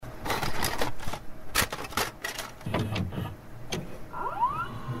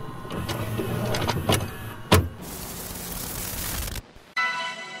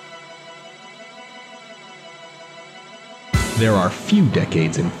There are few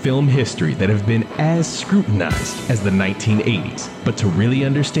decades in film history that have been as scrutinized as the 1980s. But to really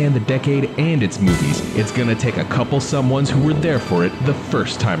understand the decade and its movies, it's gonna take a couple someones who were there for it the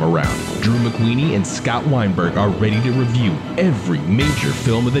first time around. Drew McWeeny and Scott Weinberg are ready to review every major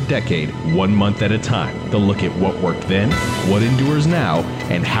film of the decade, 1 month at a time. They'll look at what worked then, what endures now,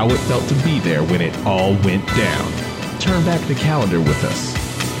 and how it felt to be there when it all went down. Turn back the calendar with us.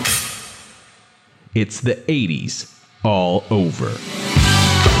 It's the 80s all over.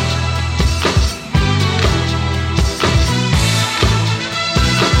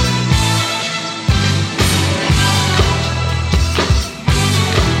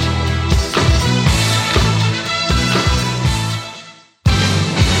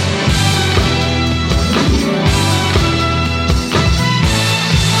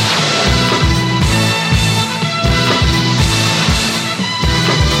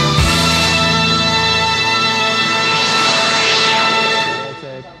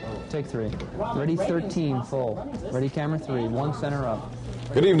 Take 3. Ready, 13, full. Ready, camera 3. 1 center up.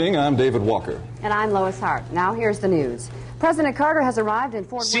 Good evening, I'm David Walker. And I'm Lois Hart. Now here's the news. President Carter has arrived in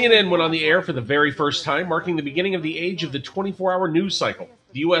Fort Wayne. CNN went on the air for the very first time, marking the beginning of the age of the 24-hour news cycle.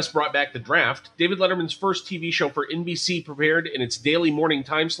 The U.S. brought back The Draft, David Letterman's first TV show for NBC premiered in its daily morning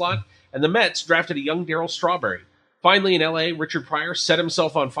time slot, and the Mets drafted a young Darryl Strawberry. Finally, in L.A., Richard Pryor set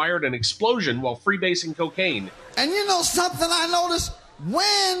himself on fire at an explosion while freebasing cocaine. And you know something I noticed?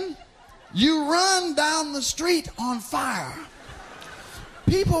 When you run down the street on fire,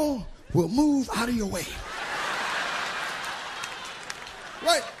 people will move out of your way.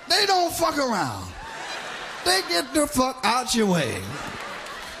 Right? They don't fuck around. They get the fuck out your way.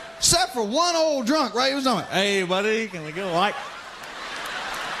 Except for one old drunk, right? He was like, "Hey, buddy, can we go like?"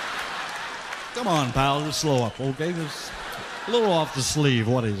 Come on, pal, just slow up, okay? Just a little off the sleeve.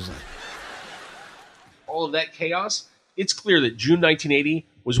 What is it? All of that chaos, it's clear that June 1980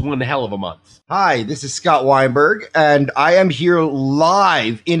 was one hell of a month. Hi, this is Scott Weinberg, and I am here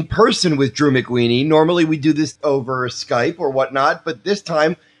live in person with Drew McWeeny. Normally we do this over Skype or whatnot, but this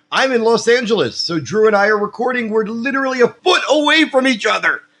time I'm in Los Angeles, so Drew and I are recording. We're literally a foot away from each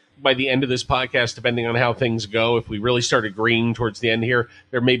other. By the end of this podcast, depending on how things go, if we really start agreeing towards the end here,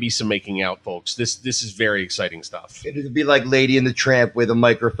 there may be some making out, folks. This is very exciting stuff. It would be like Lady and the Tramp with a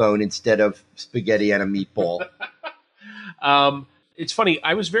microphone instead of spaghetti and a meatball. It's funny,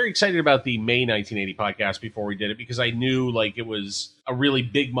 I was very excited about the May 1980 podcast before we did it because I knew like it was a really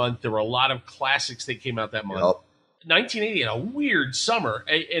big month. There were a lot of classics that came out that month. Yep. 1980 had a weird summer,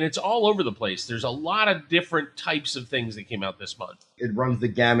 and it's all over the place. There's a lot of different types of things that came out this month. It runs the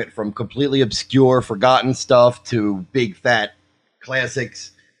gamut from completely obscure, forgotten stuff to big, fat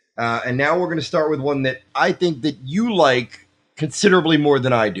classics. And now we're going to start with one that I think that you like considerably more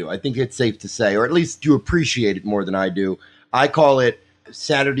than I do. I think it's safe to say, or at least you appreciate it more than I do. I call it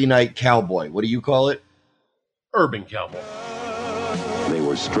Saturday Night Cowboy. What do you call it? Urban Cowboy. They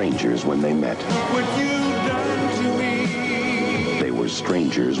were strangers when they met. What you done to me? They were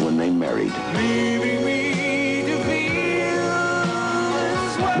strangers when they married. Leaving me to feel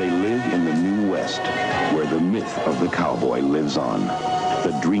this way. They live in the New West, where the myth of the cowboy lives on.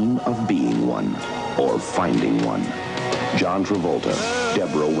 The dream of being one, or finding one. John Travolta,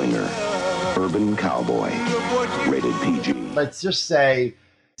 Deborah Winger. Urban Cowboy, rated PG. Let's just say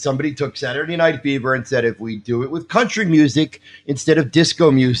somebody took Saturday Night Fever and said, if we do it with country music instead of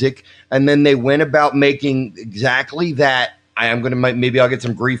disco music, and then they went about making exactly that. Maybe I'll get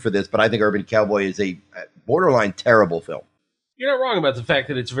some grief for this, but I think Urban Cowboy is a borderline terrible film. You're not wrong about the fact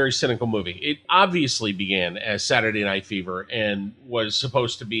that it's a very cynical movie. It obviously began as Saturday Night Fever and was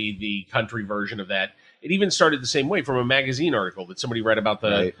supposed to be the country version of that. It even started the same way from a magazine article that somebody read about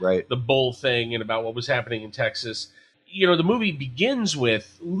the bull thing and about what was happening in Texas. You know, the movie begins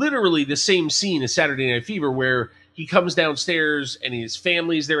with literally the same scene as Saturday Night Fever where he comes downstairs and his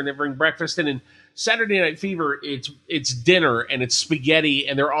family's there and they bring breakfast in. And Saturday Night Fever, it's dinner and it's spaghetti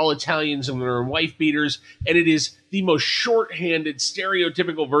and they're all Italians and they're in wife beaters. And it is the most shorthanded,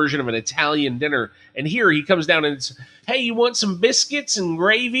 stereotypical version of an Italian dinner. And here he comes down and it's, hey, you want some biscuits and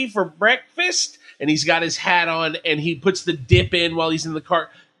gravy for breakfast? And he's got his hat on, and he puts the dip in while he's in the car.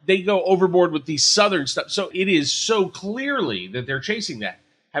 They go overboard with these Southern stuff. So it is so clearly that they're chasing that.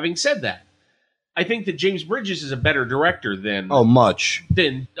 Having said that, I think that James Bridges is a better director than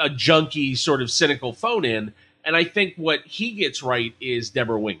than a junky sort of cynical phone-in. And I think what he gets right is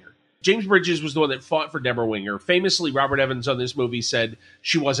Deborah Winger. James Bridges was the one that fought for Deborah Winger. Famously, Robert Evans on this movie said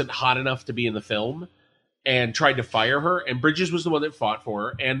she wasn't hot enough to be in the film and tried to fire her. And Bridges was the one that fought for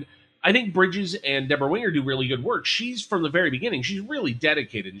her. And I think Bridges and Deborah Winger do really good work. She's, from the very beginning, she's really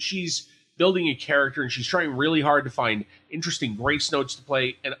dedicated. And she's building a character, and she's trying really hard to find interesting grace notes to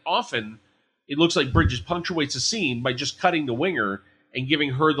play. And often, it looks like Bridges punctuates a scene by just cutting to Winger and giving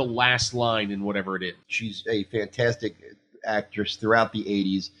her the last line in whatever it is. She's a fantastic actress throughout the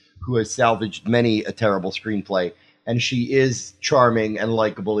 80s who has salvaged many a terrible screenplay, and she is charming and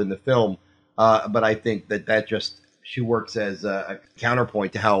likable in the film. But I think that she works as a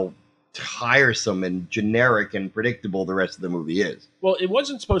counterpoint to how tiresome and generic and predictable the rest of the movie is. Well, it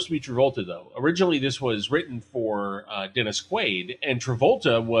wasn't supposed to be Travolta, though. Originally, this was written for Dennis Quaid, and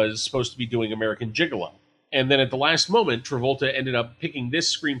Travolta was supposed to be doing American Gigolo. And then at the last moment, Travolta ended up picking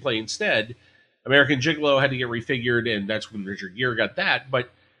this screenplay instead. American Gigolo had to get refigured, and that's when Richard Gere got that. But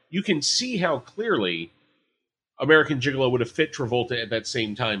you can see how clearly American Gigolo would have fit Travolta at that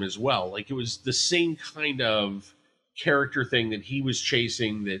same time as well. Like, it was the same kind of character thing that he was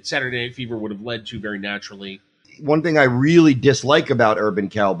chasing that Saturday Night Fever would have led to very naturally. One thing I really dislike about Urban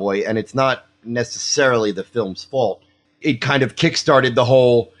Cowboy, and it's not necessarily the film's fault, it kind of kickstarted the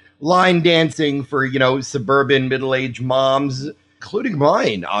whole line dancing for, suburban middle-aged moms, including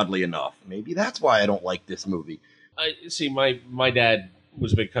mine, oddly enough. Maybe that's why I don't like this movie. See, my dad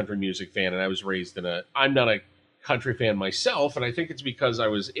was a big country music fan, and I was raised I'm not a country fan myself, and I think it's because I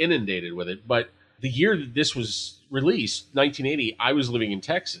was inundated with it. But the year that this was released, 1980, I was living in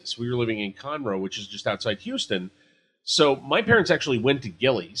Texas. We were living in Conroe, which is just outside Houston. So my parents actually went to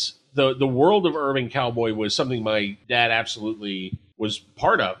Gilley's. The world of Urban Cowboy was something my dad absolutely was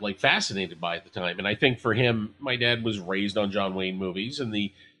part of, like fascinated by at the time. And I think for him, my dad was raised on John Wayne movies, and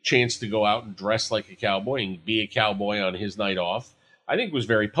the chance to go out and dress like a cowboy and be a cowboy on his night off, I think was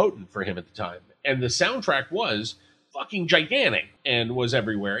very potent for him at the time. And the soundtrack was fucking gigantic and was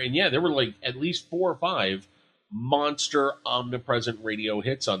everywhere. And yeah, there were like at least 4 or 5 monster omnipresent radio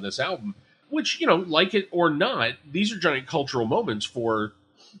hits on this album, which, like it or not, these are giant cultural moments for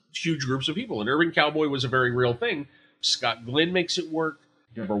huge groups of people. And Urban Cowboy was a very real thing. Scott Glenn makes it work.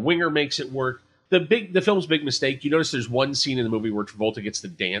 Deborah Winger makes it work. The film's big mistake, you notice there's one scene in the movie where Travolta gets to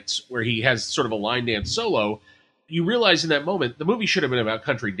dance, where he has sort of a line dance solo. You realize in that moment, the movie should have been about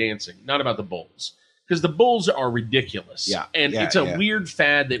country dancing, not about the bulls. Because the bulls are ridiculous. Yeah. And it's a weird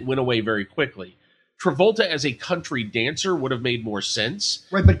fad that went away very quickly. Travolta as a country dancer would have made more sense.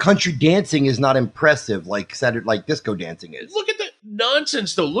 Right, but country dancing is not impressive like disco dancing is. Look at the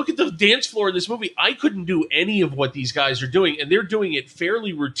nonsense, though. Look at the dance floor in this movie. I couldn't do any of what these guys are doing, and they're doing it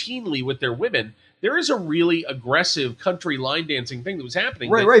fairly routinely with their women. There is a really aggressive country line dancing thing that was happening.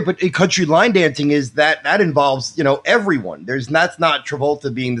 Right. But country line dancing is that involves, everyone. That's not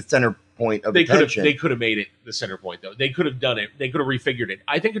Travolta being the center point of attention. They could have made it the center point, though. They could have done it. They could have refigured it.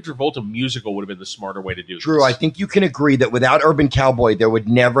 I think a Travolta musical would have been the smarter way to do this. True. I think you can agree that without Urban Cowboy, there would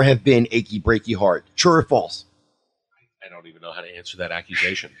never have been Achy Breaky Heart. True or false? I don't even know how to answer that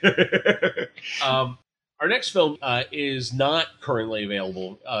accusation. Our next film is not currently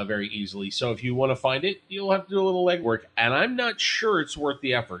available very easily, so if you want to find it, you'll have to do a little legwork, and I'm not sure it's worth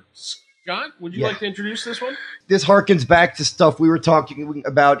the effort. Scott, would you like to introduce this one? This harkens back to stuff we were talking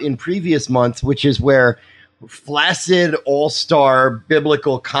about in previous months, which is where flaccid all-star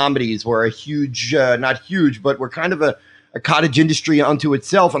biblical comedies were a huge, not huge, but were kind of a cottage industry unto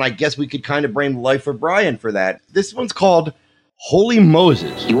itself, and I guess we could kind of blame Life of Brian for that. This one's called Holy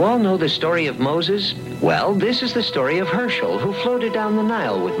Moses. You all know the story of Moses? Well, this is the story of Herschel, who floated down the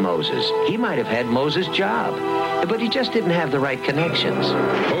Nile with Moses. He might have had Moses' job, but he just didn't have the right connections.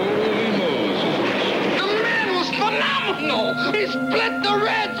 Holy Moses. The man was phenomenal. He split the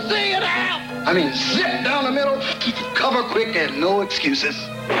Red Sea in half. I mean, zip down the middle, cover quick, and no excuses.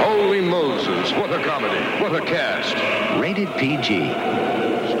 Holy Moses. What a comedy. What a cast. Rated PG.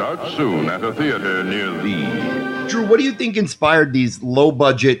 Start soon at a theater near thee. Drew, what do you think inspired these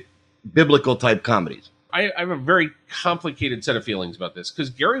low-budget, biblical-type comedies? I have a very complicated set of feelings about this, because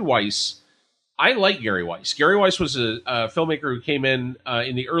Gary Weiss, I like Gary Weiss. Gary Weiss was a filmmaker who came in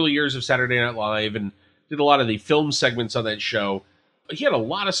the early years of Saturday Night Live and did a lot of the film segments on that show. He had a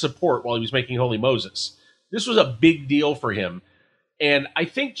lot of support while he was making Holy Moses. This was a big deal for him, and I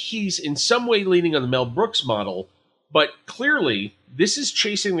think he's in some way leaning on the Mel Brooks model, but clearly this is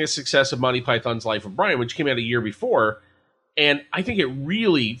chasing the success of Monty Python's Life of Brian, which came out a year before, and I think it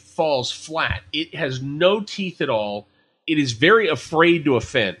really falls flat. It has no teeth at all. It is very afraid to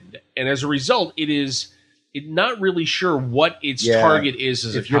offend, and as a result, it's not really sure what its target is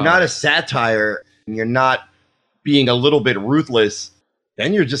as a comedy. If you're not a satire, and you're not being a little bit ruthless,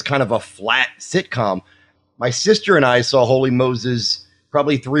 then you're just kind of a flat sitcom. My sister and I saw Holy Moses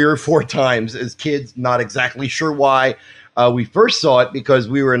probably 3 or 4 times as kids, not exactly sure why. We first saw it because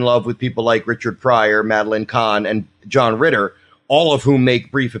we were in love with people like Richard Pryor, Madeline Kahn, and John Ritter, all of whom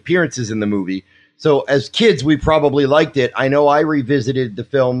make brief appearances in the movie. So as kids, we probably liked it. I know I revisited the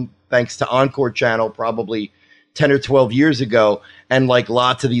film thanks to Encore Channel probably 10 or 12 years ago. And like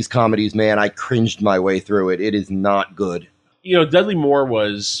lots of these comedies, man, I cringed my way through it. It is not good. You know, Dudley Moore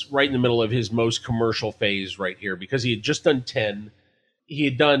was right in the middle of his most commercial phase right here because he had just done 10. He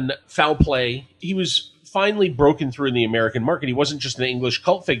had done Foul Play. He was finally broken through in the American market. He wasn't just an English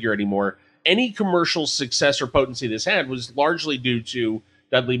cult figure anymore. Any commercial success or potency this had was largely due to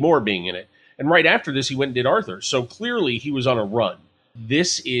Dudley Moore being in it. And right after this, he went and did Arthur. So clearly he was on a run.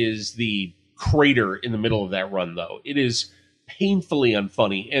 This is the crater in the middle of that run, though. It is painfully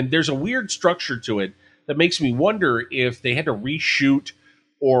unfunny. And there's a weird structure to it that makes me wonder if they had to reshoot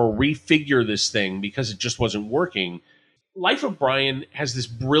or refigure this thing because it just wasn't working. Life of Brian has this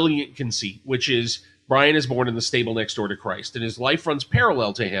brilliant conceit, which is Brian is born in the stable next door to Christ, and his life runs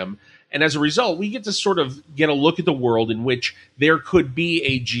parallel to him. And as a result, we get to sort of get a look at the world in which there could be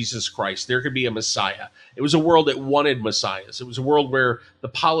a Jesus Christ. There could be a Messiah. It was a world that wanted messiahs. It was a world where the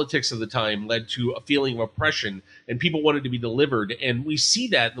politics of the time led to a feeling of oppression and people wanted to be delivered. And we see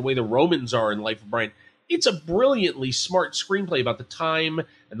that in the way the Romans are in Life of Brian. It's a brilliantly smart screenplay about the time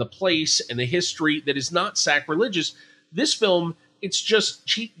and the place and the history that is not sacrilegious. This film, it's just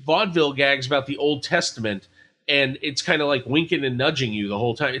cheap vaudeville gags about the Old Testament. And it's kind of like winking and nudging you the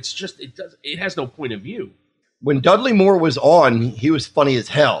whole time. It's just, it has no point of view. When Dudley Moore was on, he was funny as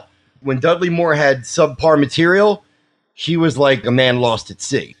hell. When Dudley Moore had subpar material, he was like a man lost at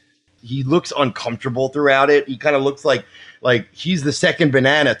sea. He looks uncomfortable throughout it. He kind of looks like he's the second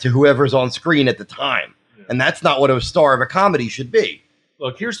banana to whoever's on screen at the time. Yeah. And that's not what a star of a comedy should be.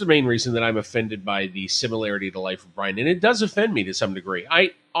 Look, here's the main reason that I'm offended by the similarity to Life of Brian. And it does offend me to some degree.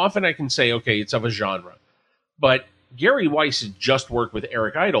 I can say, okay, it's of a genre. But Gary Weiss has just worked with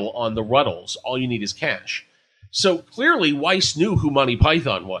Eric Idle on The Ruddles, All You Need Is Cash. So clearly Weiss knew who Monty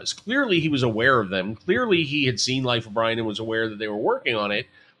Python was. Clearly he was aware of them. Clearly he had seen Life of Brian and was aware that they were working on it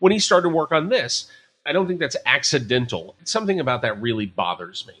when he started to work on this. I don't think that's accidental. Something about that really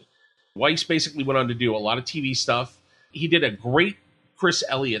bothers me. Weiss basically went on to do a lot of TV stuff. He did a great Chris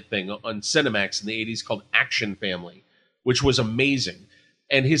Elliott thing on Cinemax in the 80s called Action Family, which was amazing.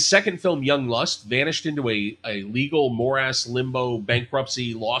 And his second film, Young Lust, vanished into a legal morass, limbo,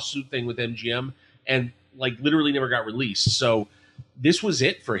 bankruptcy lawsuit thing with MGM and literally never got released. So this was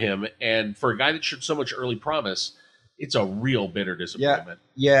it for him. And for a guy that showed so much early promise, it's a real bitter disappointment.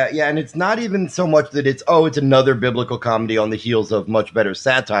 Yeah. And it's not even so much that it's another biblical comedy on the heels of much better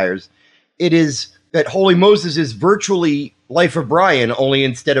satires. It is that Holy Moses is virtually Life of Brian, only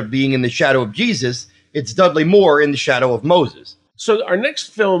instead of being in the shadow of Jesus, it's Dudley Moore in the shadow of Moses. So our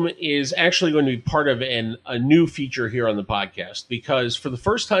next film is actually going to be part of a new feature here on the podcast, because for the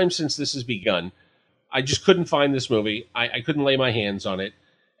first time since this has begun, I just couldn't find this movie. I couldn't lay my hands on it.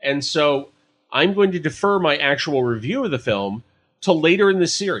 And so I'm going to defer my actual review of the film till later in the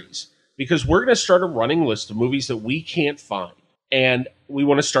series, because we're going to start a running list of movies that we can't find. And we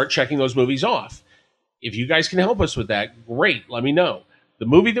want to start checking those movies off. If you guys can help us with that, great. Let me know. The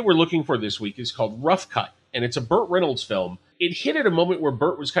movie that we're looking for this week is called Rough Cut, and it's a Burt Reynolds film. It hit at a moment where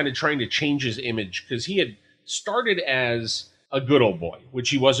Burt was kind of trying to change his image because he had started as a good old boy, which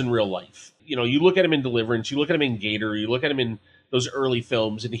he was in real life. You know, you look at him in Deliverance, you look at him in Gator, you look at him in those early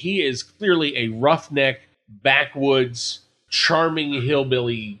films, and he is clearly a roughneck, backwoods, charming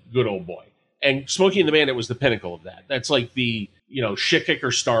hillbilly good old boy. And Smokey and the Bandit was the pinnacle of that. That's like the, shit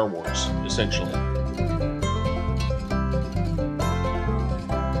kicker Star Wars, essentially.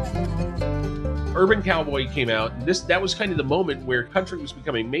 Urban Cowboy came out, and that was kind of the moment where country was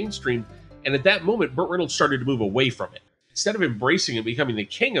becoming mainstream, and at that moment, Burt Reynolds started to move away from it. Instead of embracing it, becoming the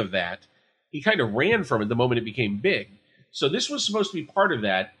king of that, he kind of ran from it the moment it became big. So this was supposed to be part of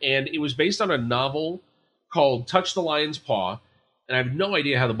that, and it was based on a novel called Touch the Lion's Paw, and I have no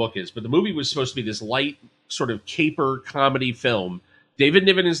idea how the book is, but the movie was supposed to be this light, sort of caper comedy film. David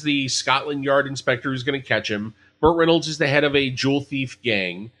Niven is the Scotland Yard inspector who's going to catch him. Burt Reynolds is the head of a jewel thief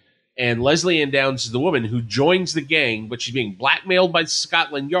gang. And Leslie Ann Downs is the woman who joins the gang, but she's being blackmailed by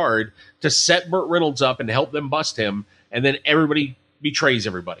Scotland Yard to set Burt Reynolds up and help them bust him. And then everybody betrays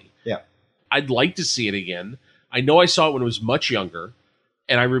everybody. Yeah. I'd like to see it again. I know I saw it when I was much younger,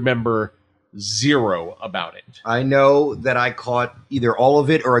 and I remember zero about it. I know that I caught either all of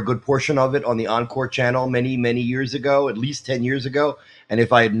it or a good portion of it on the Encore channel many, many years ago, at least 10 years ago. And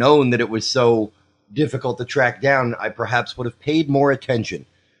if I had known that it was so difficult to track down, I perhaps would have paid more attention.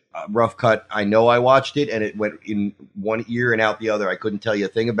 Rough Cut, I know I watched it, and it went in one ear and out the other. I couldn't tell you a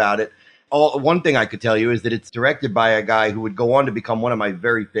thing about it. one thing I could tell you is that it's directed by a guy who would go on to become one of my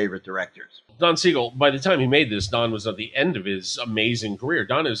very favorite directors. Don Siegel, by the time he made this, Don was at the end of his amazing career.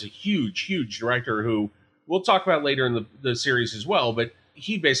 Don is a huge, huge director who we'll talk about later in the series as well, but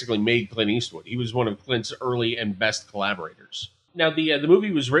he basically made Clint Eastwood. He was one of Clint's early and best collaborators. Now, the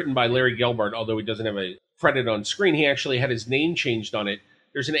movie was written by Larry Gelbart, although he doesn't have a credit on screen. He actually had his name changed on it.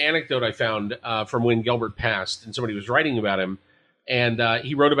 There's an anecdote I found from when Gelbart passed, and somebody was writing about him. And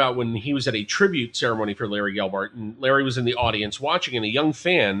he wrote about when he was at a tribute ceremony for Larry Gelbart, and Larry was in the audience watching, and a young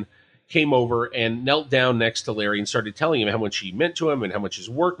fan came over and knelt down next to Larry and started telling him how much he meant to him and how much his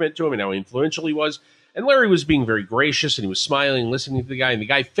work meant to him and how influential he was. And Larry was being very gracious, and he was smiling, listening to the guy, and the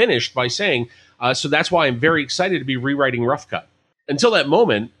guy finished by saying, so that's why I'm very excited to be rewriting Rough Cut. Until that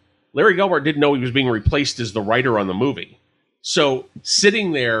moment, Larry Gelbart didn't know he was being replaced as the writer on the movie. So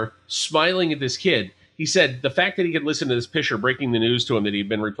sitting there, smiling at this kid, he said the fact that he could listen to this Pisher breaking the news to him that he'd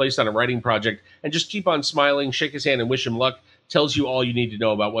been replaced on a writing project and just keep on smiling, shake his hand, and wish him luck tells you all you need to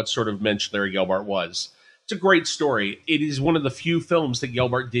know about what sort of mensch Larry Gelbart was. It's a great story. It is one of the few films that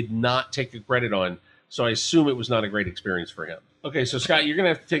Gelbart did not take a credit on, so I assume it was not a great experience for him. Okay, so Scott, you're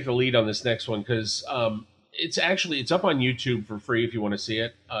going to have to take the lead on this next one because it's up on YouTube for free if you want to see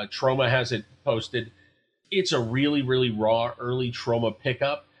it. Troma has it posted. It's a really, really raw early Troma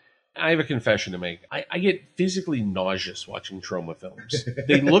pickup. I have a confession to make. I get physically nauseous watching Troma films.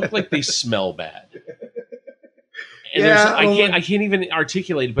 They look like they smell bad. And Yeah, I can't even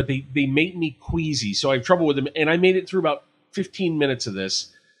articulate it, but they make me queasy, so I have trouble with them. And I made it through about 15 minutes of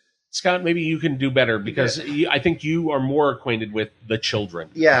this. Scott, maybe you can do better because I think you are more acquainted with The Children.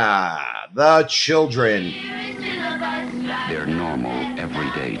 Yeah, The Children. They're normal,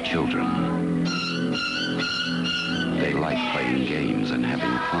 everyday children. They like playing games and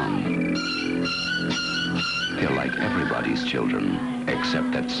having fun. They're like everybody's children,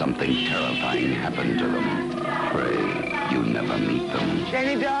 except that something terrifying happened to them. Pray you never meet them.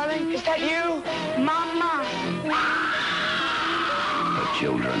 Jenny, darling, is that you? Mama. The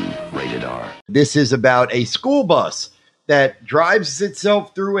Children, rated R. This is about a school bus that drives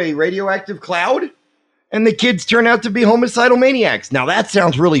itself through a radioactive cloud, and the kids turn out to be homicidal maniacs. Now that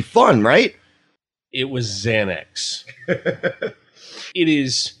sounds really fun, right? It was Xanax. It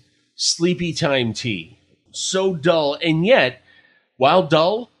is sleepy time tea. So dull, and yet, while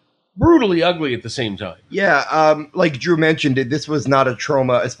dull, brutally ugly at the same time. Yeah, like Drew mentioned, this was not a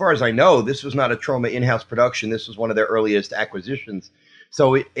Troma, as far as I know, this was not a Troma in-house production. This was one of their earliest acquisitions.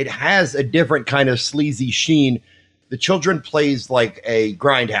 So it has a different kind of sleazy sheen. The Children plays like a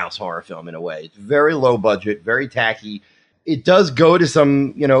grindhouse horror film in a way. It's very low budget, very tacky. It does go to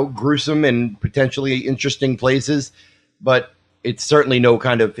some, gruesome and potentially interesting places, but it's certainly no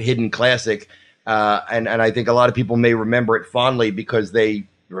kind of hidden classic. And I think a lot of people may remember it fondly because they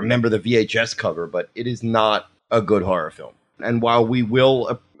remember the VHS cover, but it is not a good horror film. And while we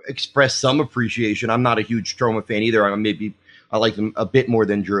will express some appreciation, I'm not a huge Troma fan either. I like them a bit more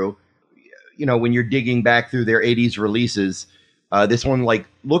than Drew. When you're digging back through their 80s releases, this one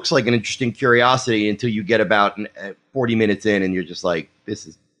looks like an interesting curiosity until you get about 40 minutes in and you're just like, this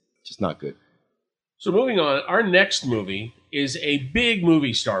is just not good. So moving on, our next movie is a big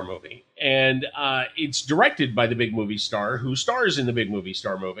movie star movie. And it's directed by the big movie star who stars in the big movie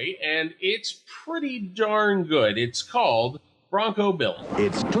star movie. And it's pretty darn good. It's called Bronco Billy.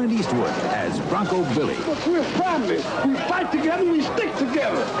 It's Clint Eastwood as Bronco Billy. Look, we're family. We fight together, we stick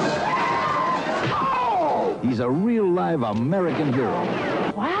together. Oh! He's a real live American hero.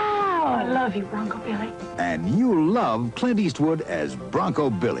 Wow, I love you, Bronco Billy. And you love Clint Eastwood as Bronco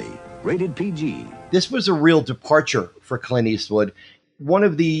Billy. Rated PG. This was a real departure for Clint Eastwood. One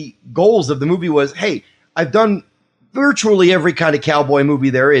of the goals of the movie was, hey, I've done virtually every kind of cowboy movie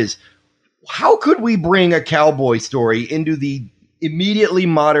there is. How could we bring a cowboy story into the immediately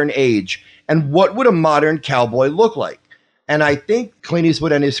modern age? And what would a modern cowboy look like? And I think Clint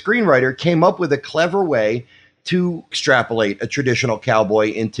Eastwood and his screenwriter came up with a clever way to extrapolate a traditional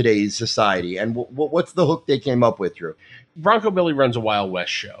cowboy in today's society. And what's the hook they came up with, Drew? Bronco Billy runs a Wild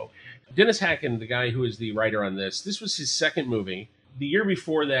West show. Dennis Hacken, the guy who is the writer on this was his second movie. The year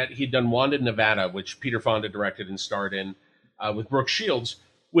before that, he'd done Wanted Nevada, which Peter Fonda directed and starred in with Brooke Shields,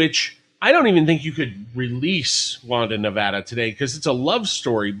 which I don't even think you could release Wanted Nevada today because it's a love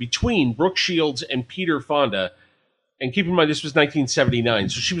story between Brooke Shields and Peter Fonda. And keep in mind, this was 1979,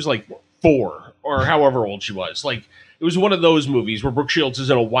 so she was like 4 or however old she was. It was one of those movies where Brooke Shields is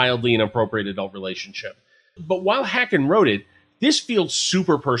in a wildly inappropriate adult relationship. But while Hacken wrote it, this feels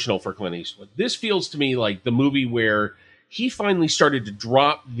super personal for Clint Eastwood. This feels to me like the movie where he finally started to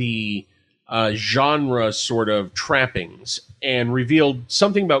drop the genre sort of trappings and revealed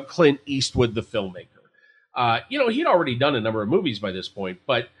something about Clint Eastwood, the filmmaker. He'd already done a number of movies by this point,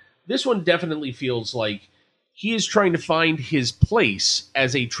 but this one definitely feels like he is trying to find his place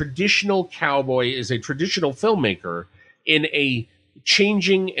as a traditional cowboy, as a traditional filmmaker in a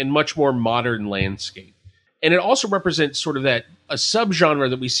changing and much more modern landscape. And it also represents sort of a subgenre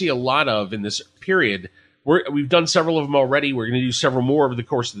that we see a lot of in this period. We've done several of them already. We're going to do several more over the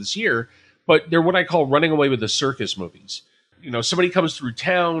course of this year, but they're what I call running away with the circus movies. Somebody comes through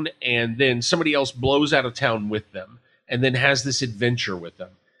town and then somebody else blows out of town with them and then has this adventure with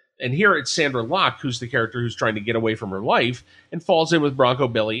them. And here it's Sandra Locke, who's the character who's trying to get away from her life and falls in with Bronco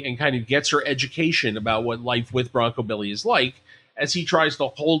Billy and kind of gets her education about what life with Bronco Billy is like as he tries to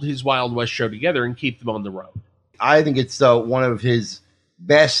hold his Wild West show together and keep them on the road. I think it's one of his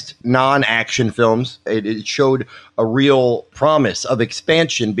best non-action films. It showed a real promise of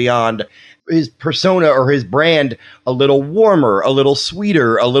expansion beyond his persona or his brand, a little warmer, a little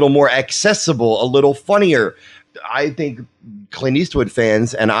sweeter, a little more accessible, a little funnier. I think Clint Eastwood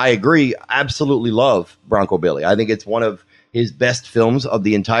fans, and I agree, absolutely love Bronco Billy. I think it's one of his best films of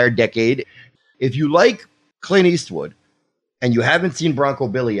the entire decade. If you like Clint Eastwood and you haven't seen Bronco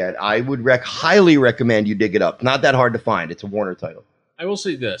Billy yet, I would highly recommend you dig it up. Not that hard to find. It's a Warner title. I will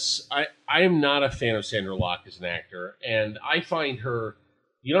say this. I am not a fan of Sandra Locke as an actor, and I find her...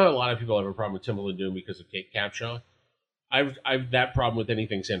 You know how a lot of people have a problem with Temple of Doom because of Kate Capshaw? I've that problem with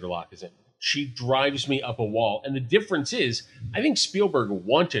anything Sandra Locke is in. She drives me up a wall. And the difference is, I think Spielberg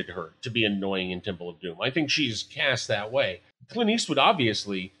wanted her to be annoying in Temple of Doom. I think she's cast that way. Clint Eastwood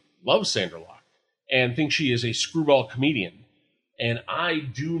obviously loves Sandra Locke and thinks she is a screwball comedian. And I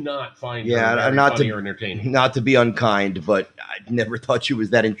do not find her very funny or entertaining. Not to be unkind, but I never thought she was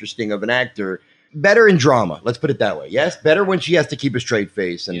that interesting of an actor. Better in drama, let's put it that way. Yes, better when she has to keep a straight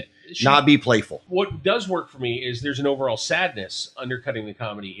face and not be playful. What does work for me is there's an overall sadness undercutting the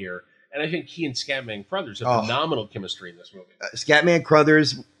comedy here. And I think he and Scatman Crothers have phenomenal chemistry in this movie. Scatman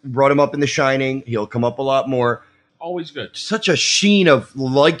Crothers brought him up in The Shining. He'll come up a lot more. Always good. Such a sheen of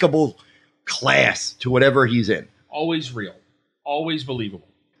likable class to whatever he's in. Always real. Always believable.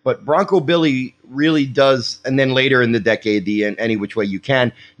 But Bronco Billy really does, and then later in the decade, the Any Which Way You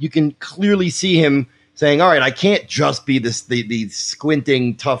Can clearly see him saying, all right, I can't just be the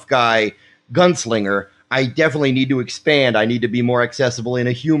squinting, tough guy gunslinger. I definitely need to expand. I need to be more accessible in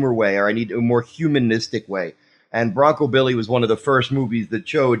a humor way, or I need a more humanistic way. And Bronco Billy was one of the first movies that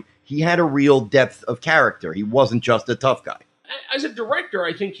showed he had a real depth of character. He wasn't just a tough guy. As a director,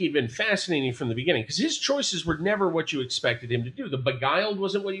 I think he'd been fascinating from the beginning because his choices were never what you expected him to do. The Beguiled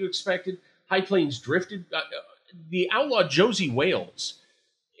wasn't what you expected. High Plains Drifted. The Outlaw Josie Wales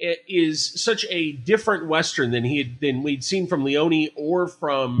is such a different Western than we'd seen from Leone or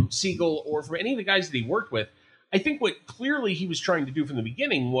from Siegel or from any of the guys that he worked with. I think what clearly he was trying to do from the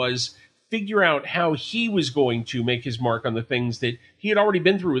beginning was figure out how he was going to make his mark on the things that he had already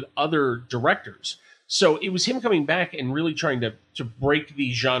been through with other directors. So it was him coming back and really trying to break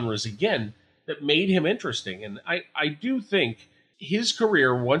these genres again that made him interesting. And I do think his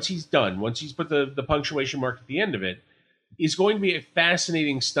career, once he's put the punctuation mark at the end of it, is going to be a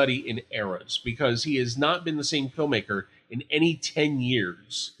fascinating study in eras because he has not been the same filmmaker in any 10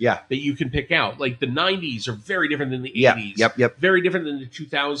 years that you can pick out. Like the 90s are very different than the 80s. Yep. Very different than the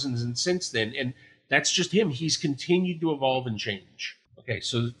 2000s and since then. And that's just him. He's continued to evolve and change. Okay,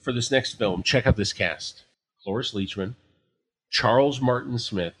 so for this next film, check out this cast. Cloris Leachman, Charles Martin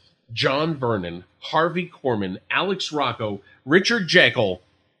Smith, John Vernon, Harvey Korman, Alex Rocco, Richard Jekyll.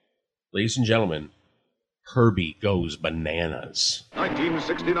 Ladies and gentlemen, Herbie Goes Bananas.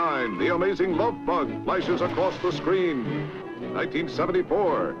 1969, The Amazing Love Bug flashes across the screen.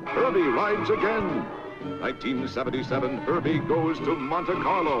 1974, Herbie Rides Again. 1977, Herbie Goes to Monte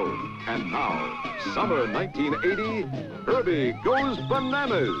Carlo. And now, summer 1980, Herbie Goes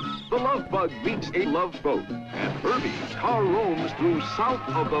Bananas. The Love Bug meets a love boat, and Herbie's car roams through south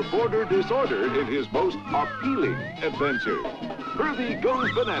of the border disorder in his most appealing adventure. Herbie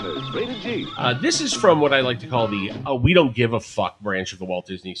Goes Bananas, rated G. This is from what I like to call the we don't give a fuck branch of the Walt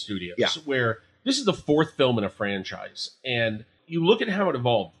Disney Studios, where this is the fourth film in a franchise, and you look at how it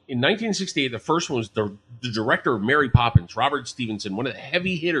evolved. In 1968, the first one was the director of Mary Poppins, Robert Stevenson, one of the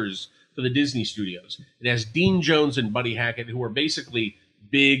heavy hitters for the Disney Studios. It has Dean Jones and Buddy Hackett, who are basically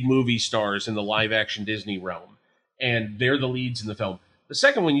big movie stars in the live-action Disney realm, and they're the leads in the film. The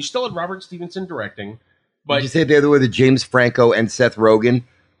second one, you still had Robert Stevenson directing, but did you say they were the James Franco and Seth Rogen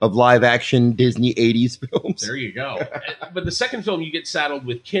of live-action Disney 80s films? There you go. But the second film, you get saddled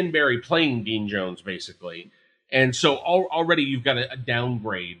with Ken Berry playing Dean Jones, basically. And so already you've got a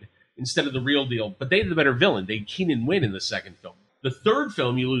downgrade instead of the real deal. But they had the better villain. They had Keenan Wynn in the second film. The third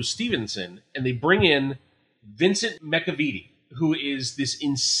film, you lose Stevenson, and they bring in Vincent McAveety, who is this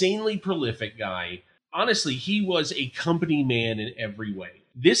insanely prolific guy. Honestly, he was a company man in every way.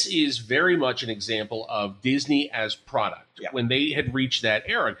 This is very much an example of Disney as product when they had reached that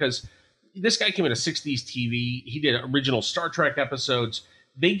era, because this guy came out of 60s TV. He did original Star Trek episodes.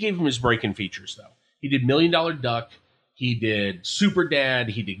 They gave him his break-in features, though. He did $1 Million Duck. He did Super Dad.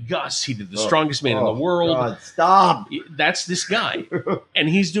 He did Gus. He did The Strongest Man in the World. God, stop. That's this guy. And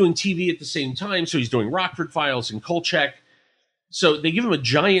he's doing TV at the same time. So he's doing Rockford Files and Kolchak. So they give him a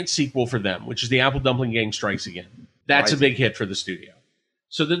giant sequel for them, which is The Apple Dumpling Gang Strikes Again. That's a big hit for the studio.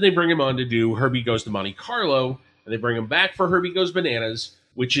 So then they bring him on to do Herbie Goes to Monte Carlo. And they bring him back for Herbie Goes Bananas,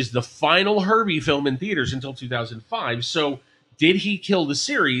 which is the final Herbie film in theaters until 2005. So did he kill the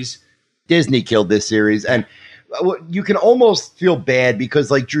series? Disney killed this series. And you can almost feel bad because,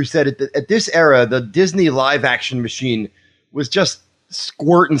 like Drew said, at this era, the Disney live action machine was just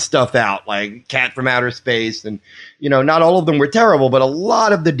squirting stuff out, like Cat from Outer Space. And, not all of them were terrible, but a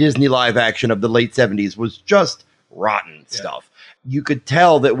lot of the Disney live action of the late 70s was just rotten stuff. You could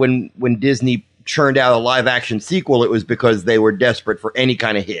tell that when Disney churned out a live action sequel, it was because they were desperate for any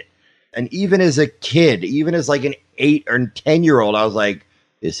kind of hit. And even as a kid, even as like an 8 or 10-year-old, I was like,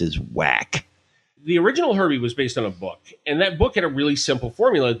 this is whack. The original Herbie was based on a book, and that book had a really simple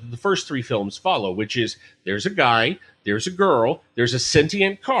formula that the first 3 films follow, which is there's a guy, there's a girl, there's a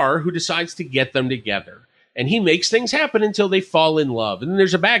sentient car who decides to get them together. And he makes things happen until they fall in love. And then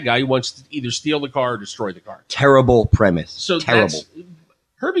there's a bad guy who wants to either steal the car or destroy the car. Terrible premise. So terrible.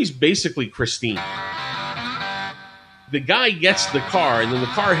 Herbie's basically Christine. The guy gets the car, and then the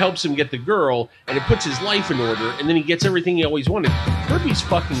car helps him get the girl, and it puts his life in order, and then he gets everything he always wanted. Herbie's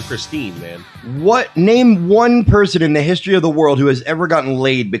fucking Christine, man. Name one person in the history of the world who has ever gotten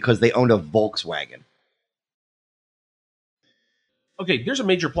laid because they owned a Volkswagen. Okay, there's a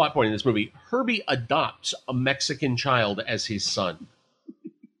major plot point in this movie. Herbie adopts a Mexican child as his son.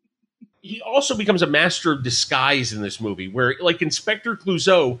 He also becomes a master of disguise in this movie, where, like Inspector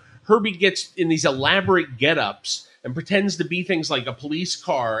Clouseau, Herbie gets in these elaborate get-ups and pretends to be things like a police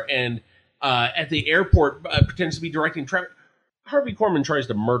car, and at the airport pretends to be directing traffic. Harvey Korman tries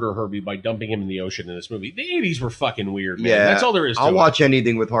to murder Herbie by dumping him in the ocean in this movie. The 80s were fucking weird, man. Yeah, that's all there is to it. I'll watch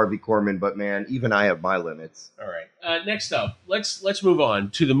anything with Harvey Korman, but man, even I have my limits. All right. Next up, let's move on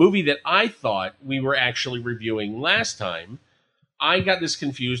to the movie that I thought we were actually reviewing last time. I got this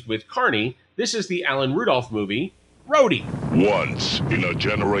confused with Carney. This is the Alan Rudolph movie, Roadie. Once in a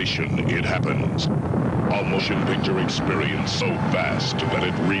generation, it happens. A motion picture experience so vast that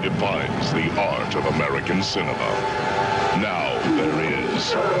it redefines the art of American cinema. Now there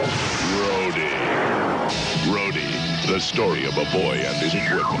is Roadie. Roadie, the story of a boy and his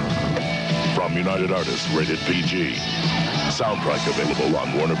equipment. From United Artists, rated PG. Soundtrack available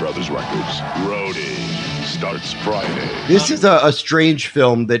on Warner Brothers Records. Roadie starts Friday. This is a strange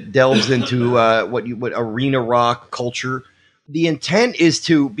film that delves into what arena rock culture. The intent is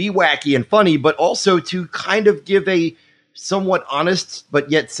to be wacky and funny, but also to kind of give a somewhat honest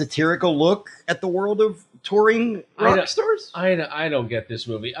but yet satirical look at the world of touring rock stars. I don't get this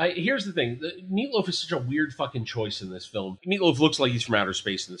movie. Here's the thing. Meatloaf is such a weird fucking choice in this film. Meatloaf looks like he's from outer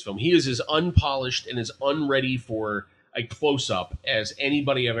space in this film. He is as unpolished and as unready for a close-up as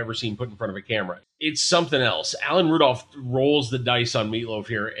anybody I've ever seen put in front of a camera. It's something else. Alan Rudolph rolls the dice on Meatloaf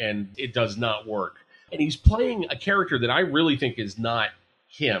here, and it does not work. And he's playing a character that I really think is not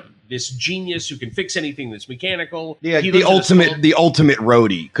him. This genius who can fix anything that's mechanical. Yeah, the ultimate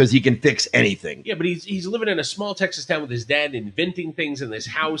roadie, because he can fix anything. Yeah, but he's living in a small Texas town with his dad, inventing things in this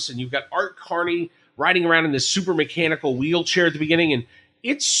house, and you've got Art Carney riding around in this super mechanical wheelchair at the beginning, and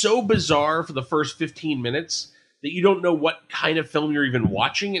it's so bizarre for the first 15 minutes that you don't know what kind of film you're even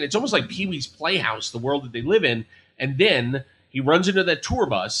watching, and it's almost like Pee-wee's Playhouse, the world that they live in, and then he runs into that tour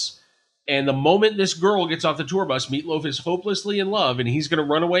bus. And the moment this girl gets off the tour bus, Meatloaf is hopelessly in love, and he's going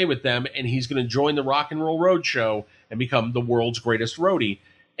to run away with them, and he's going to join the Rock and Roll Road Show and become the world's greatest roadie.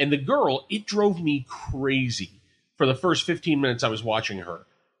 And the girl, it drove me crazy for the first 15 minutes I was watching her,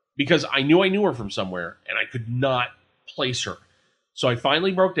 because I knew her from somewhere, and I could not place her. So I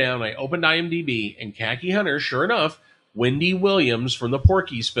finally broke down, I opened IMDb, and Khaki Hunter, sure enough, Wendy Williams from the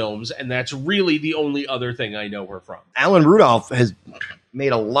Porky's films, and that's really the only other thing I know her from. Alan Rudolph has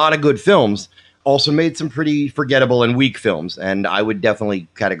made a lot of good films, also made some pretty forgettable and weak films, and I would definitely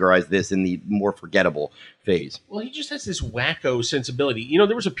categorize this in the more forgettable phase. Well, he just has this wacko sensibility. You know,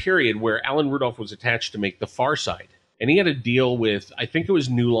 there was a period where Alan Rudolph was attached to make The Far Side, and he had a deal with, I think it was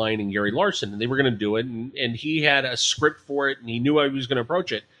New Line and Gary Larson, and they were going to do it, and he had a script for it, and he knew how he was going to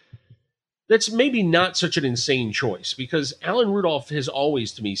approach it. that's maybe not such an insane choice, because Alan Rudolph has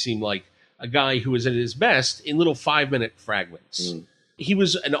always, to me, seemed like a guy who was at his best in little 5-minute fragments. He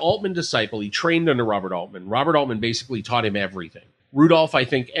was an Altman disciple. He trained under Robert Altman. Robert Altman basically taught him everything. Rudolph, I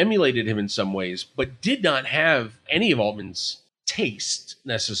think, emulated him in some ways, but did not have any of Altman's taste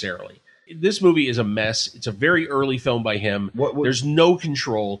necessarily. This movie is a mess. It's a very early film by him. There's no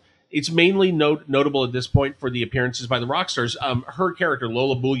control. It's mainly notable at this point for the appearances by the rock stars. Her character,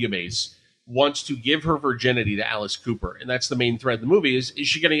 Lola Bouillabaisse, wants to give her virginity to Alice Cooper, and that's the main thread of the movie. Is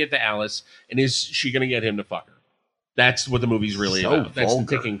she going to get to Alice, and is she going to get him to fuck her? That's what the movie's really about. That's the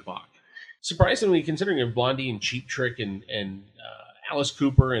ticking clock. Surprisingly, considering if Blondie and Cheap Trick and Alice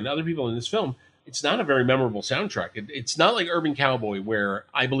Cooper and other people in this film, it's not a very memorable soundtrack. It's not like Urban Cowboy, where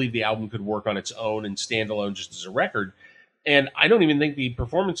I believe the album could work on its own and stand alone just as a record. And I don't even think the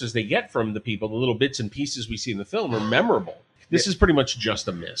performances they get from the people, the little bits and pieces we see in the film, are memorable. This is pretty much just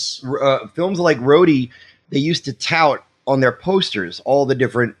a miss. Films like Roadie, they used to tout on their posters all the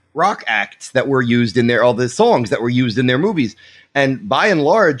different rock acts that were used in there, all the songs that were used in their movies. And by and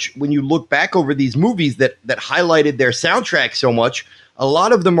large, when you look back over these movies that highlighted their soundtrack so much, a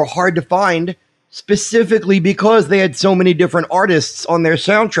lot of them are hard to find, specifically because they had so many different artists on their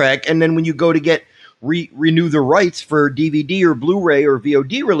soundtrack. And then when you go to get renew the rights for DVD or Blu-ray or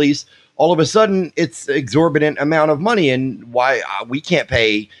VOD release, all of a sudden it's exorbitant amount of money. And why we can't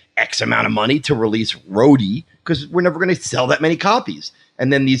pay X amount of money to release Roadie, because we're never going to sell that many copies.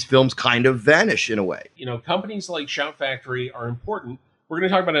 And then these films kind of vanish in a way. You know, companies like Shout Factory are important. We're going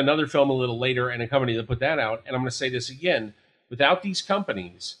to talk about another film a little later and a company that put that out. And I'm going to say this again. Without these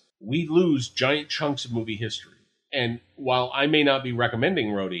companies, we lose giant chunks of movie history. And while I may not be recommending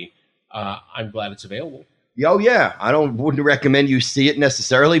Roadie, I'm glad it's available. Oh, yeah. Wouldn't recommend you see it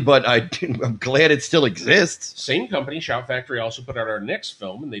necessarily, but I'm glad it still exists. Same company, Shout Factory, also put out our next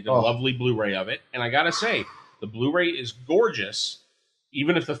film, and they did a lovely Blu-ray of it. And I got to say, the Blu-ray is gorgeous,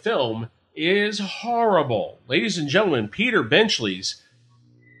 even if the film is horrible. Ladies and gentlemen, Peter Benchley's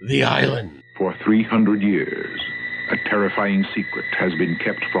The Island. For 300 years, a terrifying secret has been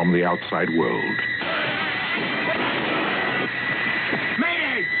kept from the outside world.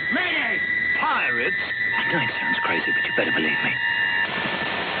 Mayday! Mayday! Pirates? I know it sounds crazy, but you better believe me.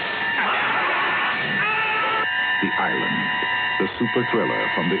 The Island, the super thriller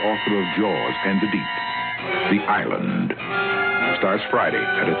from the author of Jaws and The Deep. The Island. Starts Friday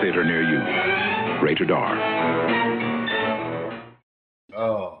at a theater near you. Rated R.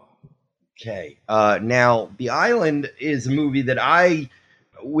 Oh, okay. Now, The Island is a movie that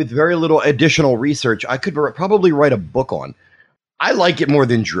with very little additional research, I could probably write a book on. I like it more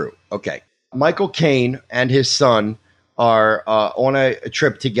than Drew. Okay. Michael Caine and his son are on a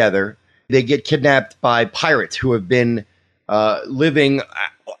trip together. They get kidnapped by pirates who have been living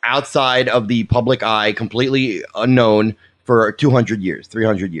outside of the public eye, completely unknown, for 200 years,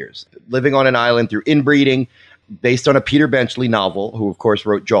 300 years. Living on an island through inbreeding, based on a Peter Benchley novel, who, of course,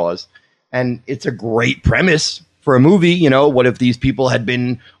 wrote Jaws. And it's a great premise for a movie. You know, what if these people had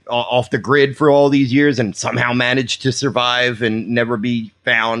been off the grid for all these years and somehow managed to survive and never be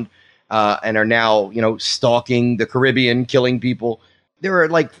found, and are now, you know, stalking the Caribbean, killing people? There are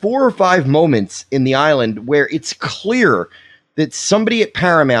like 4 or 5 moments in The Island where it's clear that somebody at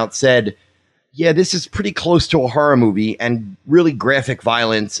Paramount said, yeah, this is pretty close to a horror movie, and really graphic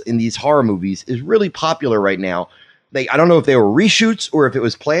violence in these horror movies is really popular right now. I don't know if they were reshoots or if it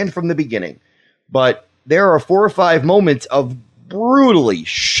was planned from the beginning, but there are 4 or 5 moments of brutally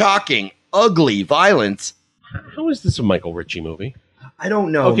shocking, ugly violence. How is this a Michael Ritchie movie? I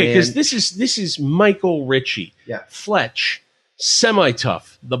don't know. Okay, because this is Michael Ritchie. Yeah. Fletch,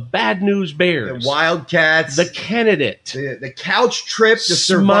 Semi-Tough, The Bad News Bears, The Wildcats, The Candidate, the Couch Trip, The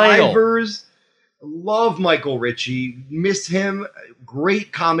Smile. Survivors. Love Michael Ritchie. Miss him.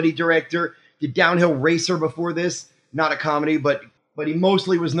 Great comedy director. Did Downhill Racer before this. Not a comedy, but he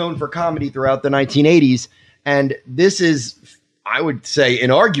mostly was known for comedy throughout the 1980s. And this is, I would say,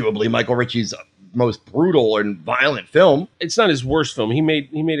 inarguably Michael Ritchie's most brutal and violent film. It's not his worst film. He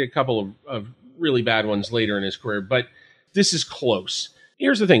made a couple of really bad ones later in his career, but this is close.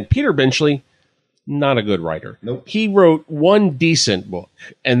 Here's the thing. Peter Benchley, not a good writer. Nope. He wrote one decent book,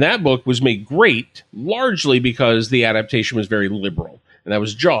 and that book was made great largely because the adaptation was very liberal, and that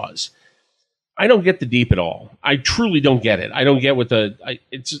was Jaws. I don't get The Deep at all. I truly don't get it. I don't get what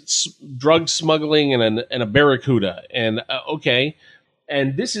it's drug smuggling and a barracuda, and okay.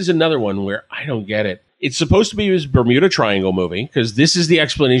 And this is another one where I don't get it. It's supposed to be his Bermuda Triangle movie, because this is the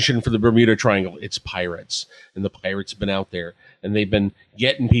explanation for the Bermuda Triangle. It's pirates, and the pirates have been out there, and they've been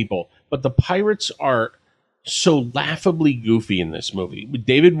getting people. But the pirates are so laughably goofy in this movie.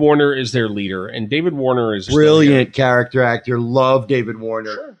 David Warner is their leader, and David Warner is brilliant character actor. Love David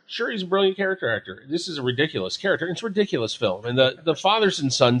Warner. Sure, he's a brilliant character actor. This is a ridiculous character. It's a ridiculous film. And the fathers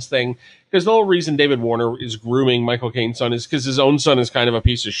and sons thing, because the whole reason David Warner is grooming Michael Caine's son is because his own son is kind of a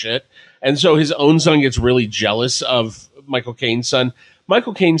piece of shit. And so his own son gets really jealous of Michael Caine's son.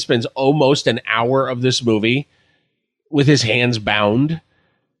 Michael Caine spends almost an hour of this movie with his hands bound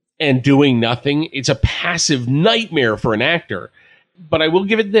and doing nothing. It's a passive nightmare for an actor. But I will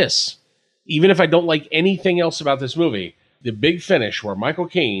give it this. Even if I don't like anything else about this movie, the big finish where Michael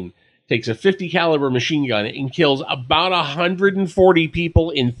Caine takes a .50 caliber machine gun and kills about 140 people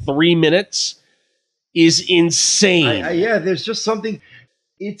in 3 minutes is insane. Yeah, there's just something.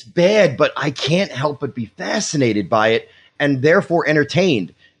 It's bad, but I can't help but be fascinated by it and therefore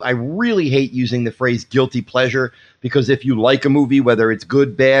entertained. I really hate using the phrase guilty pleasure, because if you like a movie, whether it's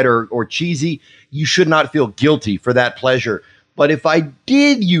good, bad, or cheesy, you should not feel guilty for that pleasure. But if I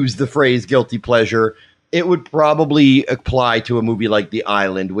did use the phrase guilty pleasure, it would probably apply to a movie like The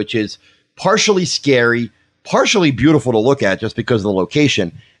Island, which is partially scary, partially beautiful to look at just because of the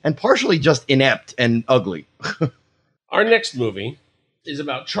location, and partially just inept and ugly. Our next movie is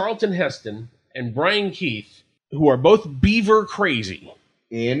about Charlton Heston and Brian Keith, who are both beaver crazy.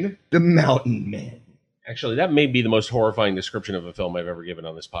 In The Mountain Men. Actually, that may be the most horrifying description of a film I've ever given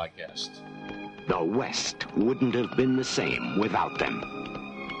on this podcast. The West wouldn't have been the same without them.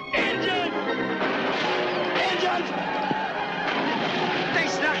 Engine! Engine! They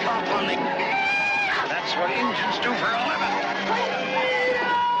snuck off on me. That's what engines do for a living.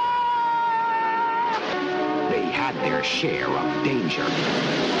 They had their share of danger.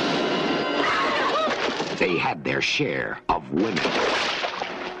 They had their share of women.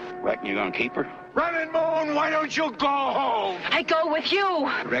 Reckon you're gonna keep her? Running Moon, why don't you go home? I go with you.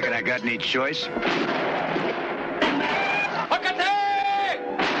 Reckon I got any choice?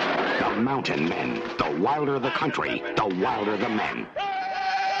 The Mountain Men. The wilder the country, the wilder the men.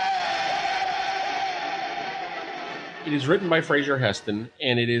 It is written by Fraser Heston,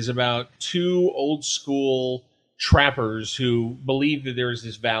 and it is about two old school trappers who believe that there is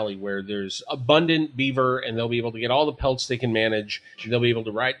this valley where there's abundant beaver and they'll be able to get all the pelts they can manage. And they'll be able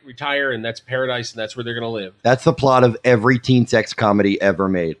to retire, and that's paradise, and that's where they're going to live. That's the plot of every teen sex comedy ever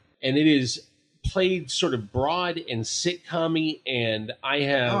made. And it is played sort of broad and sitcom-y, and I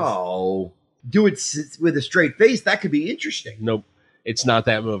have... Oh, do it with a straight face. That could be interesting. Nope, it's not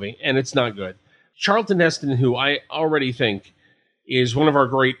that movie, and it's not good. Charlton Heston, who I already think is one of our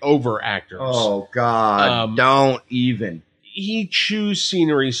great over actors. Oh, God, don't even. He chews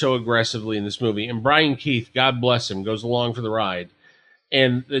scenery so aggressively in this movie, and Brian Keith, God bless him, goes along for the ride.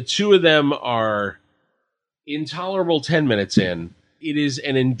 And the two of them are intolerable 10 minutes in. It is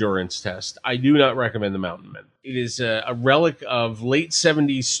an endurance test. I do not recommend The Mountain Men. It is a relic of late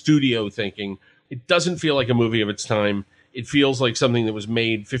 70s studio thinking. It doesn't feel like a movie of its time. It feels like something that was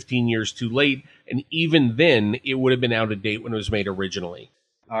made 15 years too late, and even then, it would have been out of date when it was made originally.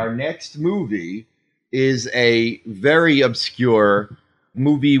 Our next movie is a very obscure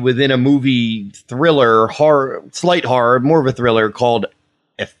movie within a movie thriller, horror, slight horror, more of a thriller called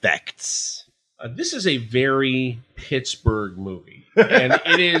Effects. This is a very Pittsburgh movie, and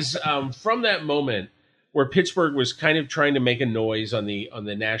it is from that moment where Pittsburgh was kind of trying to make a noise on the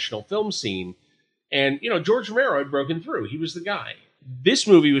national film scene. And, you know, George Romero had broken through. He was the guy. This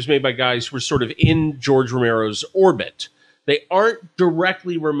movie was made by guys who were sort of in George Romero's orbit. They aren't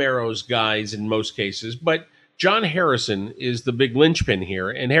directly Romero's guys in most cases, but John Harrison is the big linchpin here.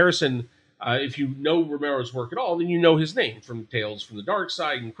 And Harrison, if you know Romero's work at all, then you know his name from Tales from the Dark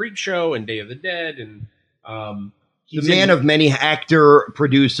Side and Creepshow and Day of the Dead. And the man of many, actor,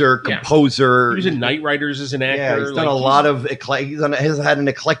 producer, composer. He was in Night Riders as an actor. Yeah, he's done a lot of, has had an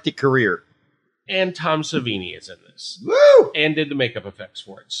eclectic career. And Tom Savini is in this. Woo! And did the makeup effects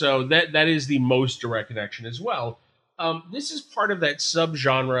for it. So that is the most direct connection as well. This is part of that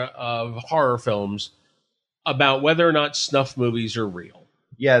subgenre of horror films about whether or not snuff movies are real.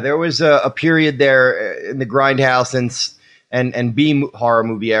 Yeah, there was a period there in the Grindhouse and B horror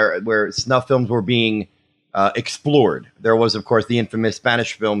movie era where snuff films were being explored. There was, of course, the infamous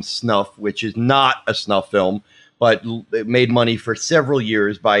Spanish film Snuff, which is not a snuff film, but it made money for several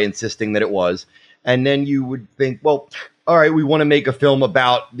years by insisting that it was. And then you would think, well, all right, we want to make a film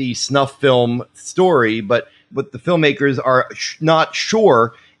about the snuff film story, but the filmmakers are not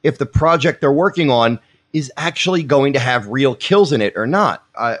sure if the project they're working on is actually going to have real kills in it or not.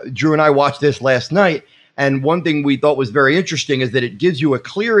 Drew and I watched this last night, and one thing we thought was very interesting is that it gives you a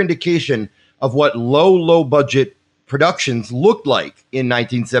clear indication of what low budget productions looked like in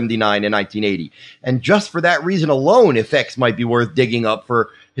 1979 and 1980. And just for that reason alone, effects might be worth digging up for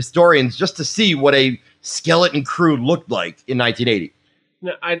historians just to see what a skeleton crew looked like in 1980.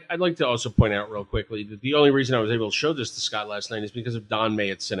 Now, I'd like to also point out real quickly that the only reason I was able to show this to Scott last night is because of Don May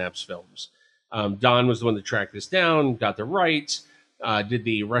at Synapse Films. Don was the one that tracked this down, got the rights, did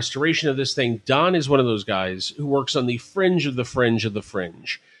the restoration of this thing. Don is one of those guys who works on the fringe of the fringe of the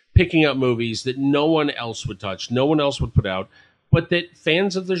fringe, picking up movies that no one else would touch, no one else would put out, but that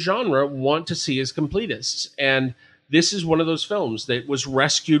fans of the genre want to see as completists. And this is one of those films that was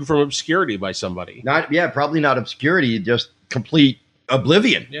rescued from obscurity by somebody. Probably not obscurity, just complete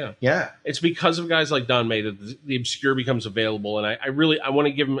oblivion. Yeah. It's because of guys like Don May that the obscure becomes available. And I want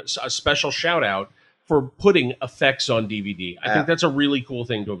to give him a special shout out for putting effects on DVD. I think that's a really cool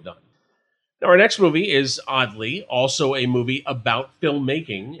thing to have done. Now, our next movie is, oddly, also a movie about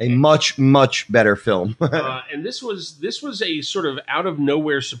filmmaking. A much, much better film. And this was a sort of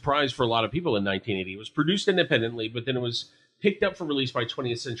out-of-nowhere surprise for a lot of people in 1980. It was produced independently, but then it was picked up for release by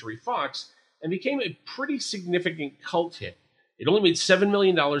 20th Century Fox and became a pretty significant cult hit. It only made $7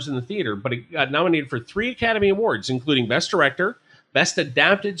 million in the theater, but it got nominated for 3 Academy Awards, including Best Director, Best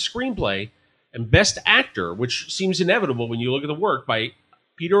Adapted Screenplay, and Best Actor, which seems inevitable when you look at the work by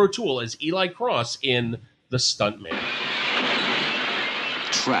Peter O'Toole as Eli Cross in The Stuntman.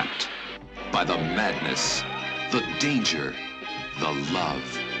 Trapped by the madness, the danger, the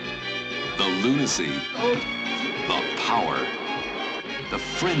love, the lunacy, the power, the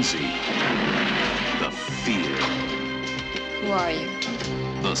frenzy, the fear. Who are you?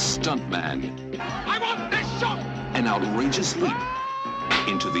 The Stuntman. I want this shot! An outrageous leap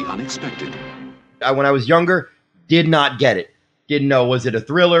into the unexpected. When I was younger, did not get it. Didn't know, was it a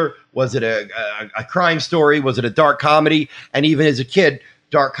thriller? Was it a crime story? Was it a dark comedy? And even as a kid,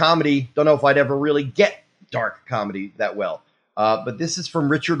 dark comedy, don't know if I'd ever really get dark comedy that well. But this is from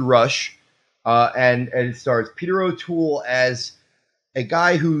Richard Rush, and it stars Peter O'Toole as a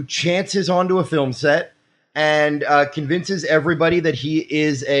guy who chances onto a film set and convinces everybody that he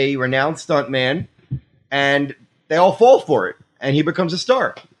is a renowned stuntman, and they all fall for it, and he becomes a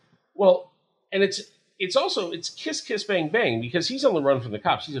star. Well, and it's also kiss, kiss, bang, bang, because he's on the run from the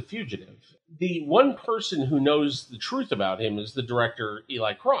cops. He's a fugitive. The one person who knows the truth about him is the director,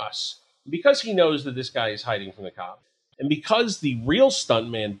 Eli Cross, because he knows that this guy is hiding from the cops. And because the real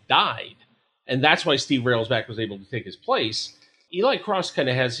stuntman died, and that's why Steve Railsback was able to take his place, Eli Cross kind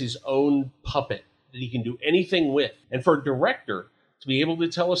of has his own puppet that he can do anything with. And for a director to be able to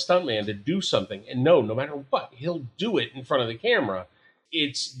tell a stuntman to do something and know no matter what, he'll do it in front of the camera,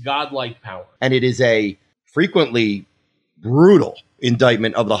 it's godlike power. And it is a frequently brutal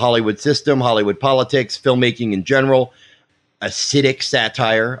indictment of the Hollywood system, Hollywood politics, filmmaking in general, acidic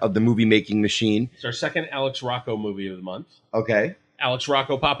satire of the movie-making machine. It's our second Alex Rocco movie of the month. Okay. Alex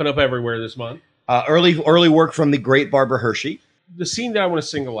Rocco popping up everywhere this month. Early work from the great Barbara Hershey. The scene that I want to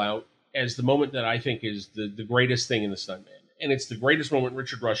single out as the moment that I think is the greatest thing in The Stuntman, and it's the greatest moment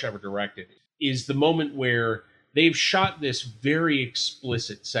Richard Rush ever directed, is the moment where they've shot this very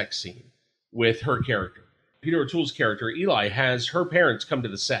explicit sex scene with her character. Peter O'Toole's character, Eli, has her parents come to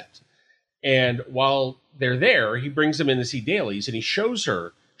the set. And while they're there, he brings them in to see dailies, and he shows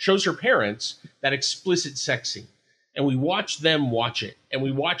her parents that explicit sex scene. And we watch them watch it. And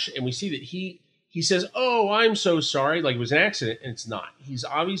we see that he says, "Oh, I'm so sorry," like it was an accident, and it's not. He's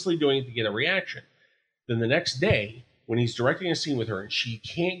obviously doing it to get a reaction. Then the next day, when he's directing a scene with her and she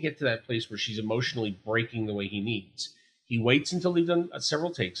can't get to that place where she's emotionally breaking the way he needs, he waits until they've done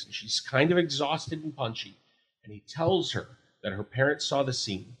several takes and she's kind of exhausted and punchy, and he tells her that her parents saw the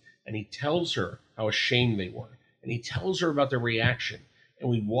scene, and he tells her how ashamed they were, and he tells her about their reaction, and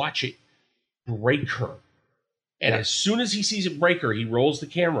we watch it break her. And as soon as he sees it break her, he rolls the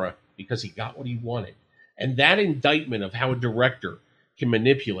camera because he got what he wanted. And that indictment of how a director can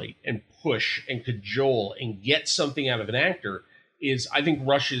manipulate and push and cajole and get something out of an actor is, I think,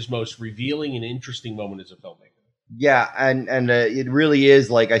 Rush's most revealing and interesting moment as a filmmaker. Yeah, and it really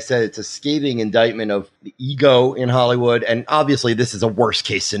is, like I said, it's a scathing indictment of the ego in Hollywood. And obviously this is a worst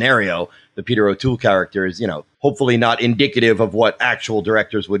case scenario. The Peter O'Toole character is, hopefully not indicative of what actual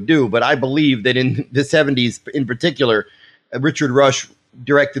directors would do. But I believe that in the 70s in particular, Richard Rush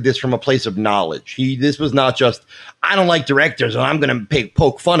directed this from a place of knowledge. This was not just, I don't like directors and I'm going to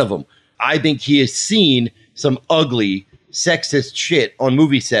poke fun of them. I think he has seen some ugly, sexist shit on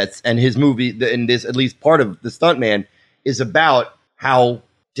movie sets, and his movie, in this, at least part of The Stuntman, is about how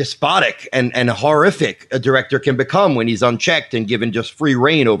despotic and horrific a director can become when he's unchecked and given just free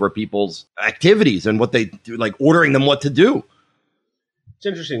reign over people's activities and what they do, like ordering them what to do. It's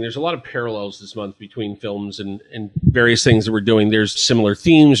interesting. There's a lot of parallels this month between films and various things that we're doing. There's similar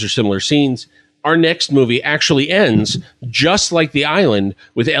themes or similar scenes. Our next movie actually ends just like The Island,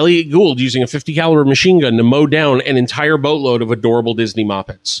 with Elliot Gould using a 50 caliber machine gun to mow down an entire boatload of adorable Disney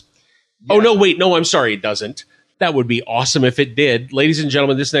Muppets. Yeah. Oh, no, wait. No, I'm sorry. It doesn't. That would be awesome if it did. Ladies and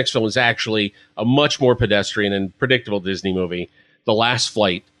gentlemen, this next film is actually a much more pedestrian and predictable Disney movie, The Last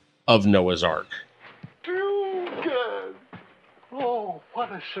Flight of Noah's Ark. Too good. Oh,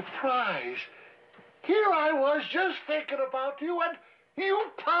 what a surprise. Here I was just thinking about you, and you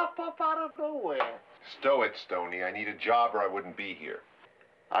pop up out of nowhere. Stow it, Stoney. I need a job or I wouldn't be here.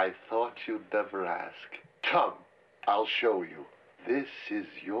 I thought you'd never ask. Come, I'll show you. This is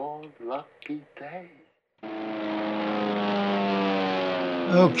your lucky day.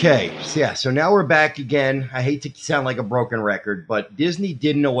 Okay, so now we're back again. I hate to sound like a broken record, but Disney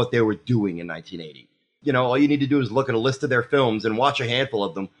didn't know what they were doing in 1980. You know, all you need to do is look at a list of their films and watch a handful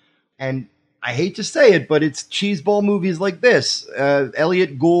of them. And I hate to say it, but it's cheeseball movies like this.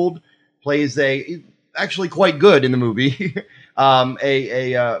 Elliot Gould plays actually quite good in the movie,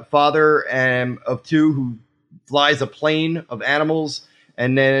 a father of two who flies a plane of animals,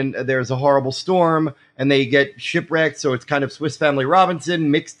 and then there's a horrible storm, and they get shipwrecked, so it's kind of Swiss Family Robinson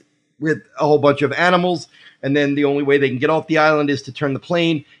mixed with a whole bunch of animals, and then the only way they can get off the island is to turn the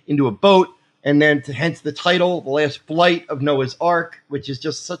plane into a boat, and then hence the title, The Last Flight of Noah's Ark, which is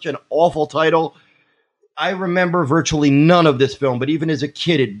just such an awful title. I remember virtually none of this film, but even as a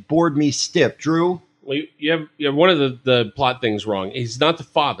kid, it bored me stiff. Drew? Well, you have one of the plot things wrong. He's not the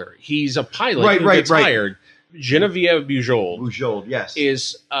father. He's a pilot who gets hired. Genevieve Bujold yes,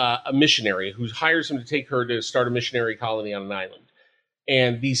 is a missionary who hires him to take her to start a missionary colony on an island.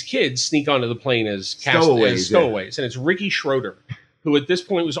 And these kids sneak onto the plane as stowaways. And it's Ricky Schroeder, who at this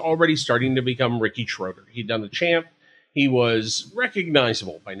point was already starting to become Ricky Schroeder. He'd done The Champ. He was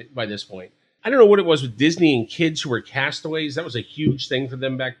recognizable by this point. I don't know what it was with Disney and kids who were castaways. That was a huge thing for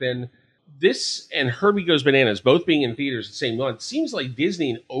them back then. This and Herbie Goes Bananas, both being in theaters the same month, seems like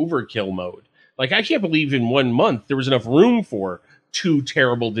Disney in overkill mode. Like, I can't believe in 1 month there was enough room for 2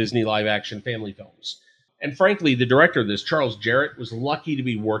 terrible Disney live-action family films. And frankly, the director of this, Charles Jarrett, was lucky to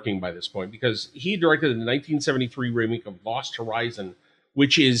be working by this point because he directed the 1973 remake of Lost Horizon,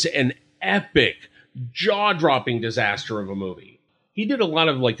 which is an epic, jaw-dropping disaster of a movie. He did a lot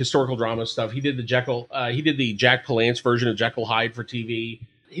of like historical drama stuff. He did the Jack Palance version of Jekyll Hyde for TV.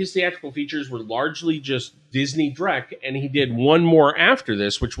 His theatrical features were largely just Disney Drek, and he did one more after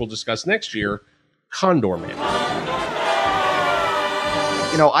this, which we'll discuss next year, Condor Man.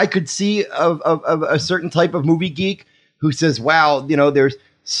 You know, I could see a certain type of movie geek who says, wow, you know, there's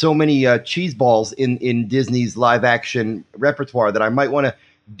so many cheese balls in Disney's live action repertoire that I might want to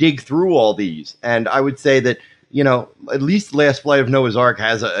dig through all these. And I would say that, you know, at least Last Flight of Noah's Ark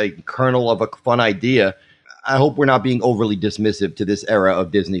has a kernel of a fun idea. I hope we're not being overly dismissive to this era of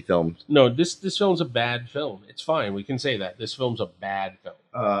Disney films. No, this film's a bad film. It's fine. We can say that. This film's a bad film.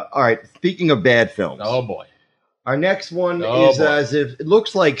 All right. Speaking of bad films. Oh, boy. Our next one is as if it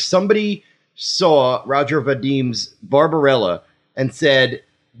looks like somebody saw Roger Vadim's Barbarella and said,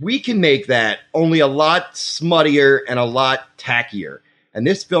 we can make that only a lot smuttier and a lot tackier. And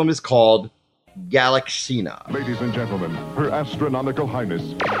this film is called Galaxina. Ladies and gentlemen, Her Astronomical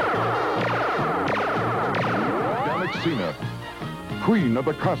Highness, Galaxina, Queen of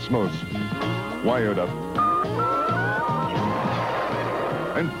the Cosmos, wired up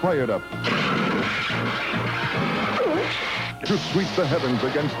and fired up to sweep the heavens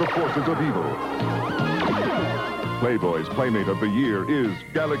against the forces of evil. Playboy's Playmate of the Year is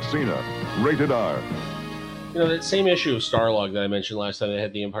Galaxina, rated R. You know, that same issue of Starlog that I mentioned last time that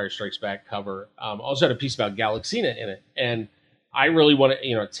had the Empire Strikes Back cover also had a piece about Galaxina in it. And I really wanted,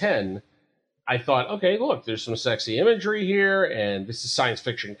 10, I thought, okay, look, there's some sexy imagery here, and this is science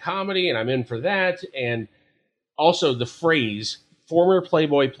fiction comedy, and I'm in for that. And also the phrase, former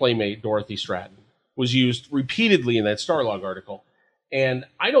Playboy Playmate Dorothy Stratton, was used repeatedly in that Starlog article. And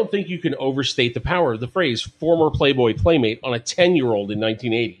I don't think you can overstate the power of the phrase, former Playboy Playmate, on a 10-year-old in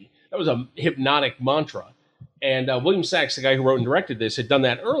 1980. That was a hypnotic mantra. And William Sachs, the guy who wrote and directed this, had done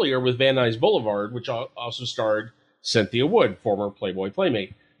that earlier with Van Nuys Boulevard, which also starred Cynthia Wood, former Playboy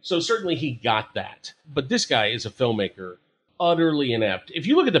Playmate. So certainly he got that. But this guy is a filmmaker, utterly inept. If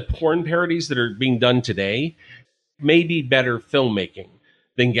you look at the porn parodies that are being done today, maybe better filmmaking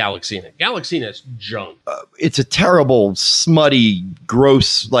than Galaxina. Galaxina's junk. It's a terrible, smutty,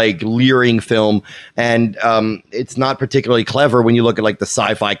 gross, like leering film. And it's not particularly clever when you look at like the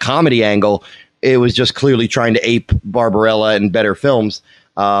sci-fi comedy angle. It was just clearly trying to ape Barbarella and better films.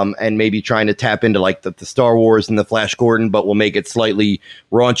 and maybe trying to tap into like the Star Wars and the Flash Gordon, but will make it slightly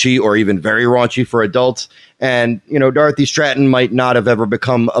raunchy or even very raunchy for adults. And, you know, Dorothy Stratton might not have ever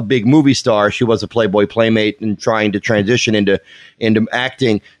become a big movie star. She was a Playboy playmate and trying to transition into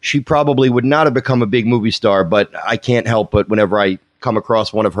acting. She probably would not have become a big movie star, but I can't help but whenever I come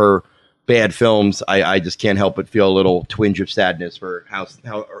across one of her bad films, I just can't help but feel a little twinge of sadness for how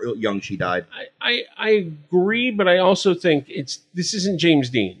young she died. I agree, but I also think this isn't James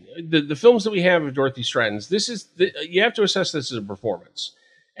Dean. The films that we have of Dorothy Stratton's, you have to assess this as a performance.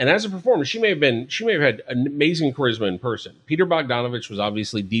 And as a performer, she may have had an amazing charisma in person. Peter Bogdanovich was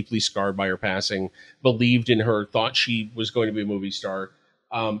obviously deeply scarred by her passing, believed in her, thought she was going to be a movie star.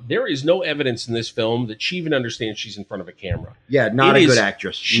 There is no evidence in this film that she even understands she's in front of a camera. Yeah, not a good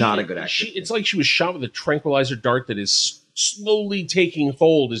actress. Not a good actress. It's like she was shot with a tranquilizer dart that is slowly taking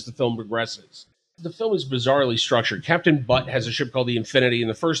hold as the film progresses. The film is bizarrely structured. Captain Butt has a ship called the Infinity, and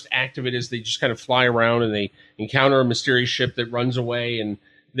the first act of it is they just kind of fly around and they encounter a mysterious ship that runs away, and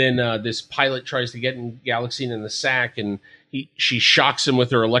then this pilot tries to get in Galaxine in the sack, and she shocks him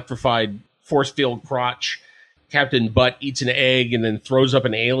with her electrified force field crotch. Captain Butt eats an egg and then throws up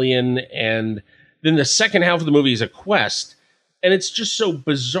an alien, and then the second half of the movie is a quest, and it's just so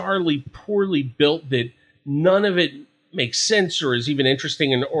bizarrely poorly built that none of it makes sense or is even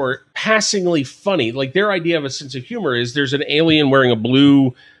interesting or passingly funny. Like, their idea of a sense of humor is there's an alien wearing a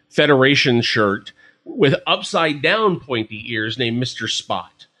blue Federation shirt with upside down pointy ears named Mr.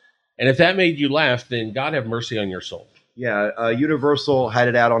 Spot. And if that made you laugh, then God have mercy on your soul. Yeah, Universal had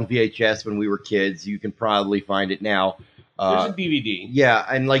it out on VHS when we were kids. You can probably find it now. There's a DVD. Yeah,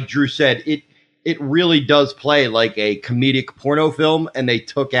 and like Drew said, it really does play like a comedic porno film, and they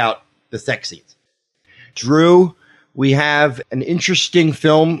took out the sex scenes. Drew, we have an interesting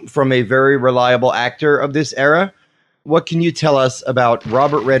film from a very reliable actor of this era. What can you tell us about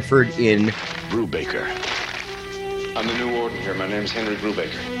Robert Redford in Brubaker? I'm the new warden here. My name's Henry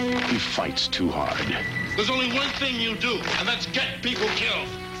Brubaker. He fights too hard. There's only one thing you do, and that's get people killed.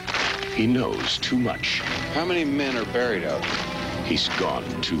 He knows too much. How many men are buried out there? He's gone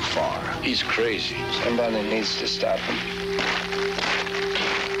too far. He's crazy. Somebody needs to stop him.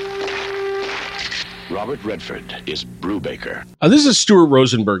 Robert Redford is Brubaker. This is a Stuart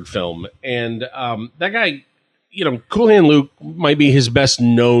Rosenberg film, and that guy, you know, Cool Hand Luke might be his best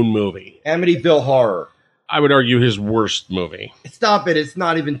known movie. Amityville Horror. I would argue his worst movie. Stop it. It's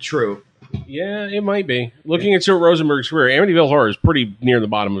not even true. Yeah, it might be. Looking at Stuart Rosenberg's career, Amityville Horror is pretty near the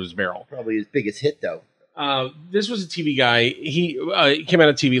bottom of his barrel. Probably his biggest hit, though. This was a TV guy. He came out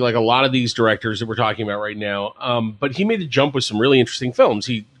of TV like a lot of these directors that we're talking about right now. But he made the jump with some really interesting films.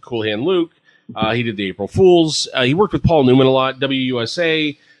 Cool Hand Luke. He did the April Fools. He worked with Paul Newman a lot.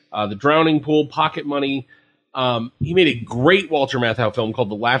 WUSA, The Drowning Pool, Pocket Money. He made a great Walter Matthau film called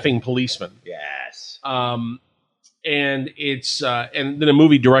The Laughing Policeman. Yes. And it's and then a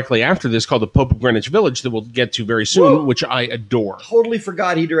movie directly after this called The Pope of Greenwich Village that we'll get to very soon, which I adore. Totally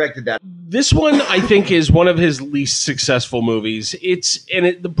forgot he directed that. This one, I think, is one of his least successful movies.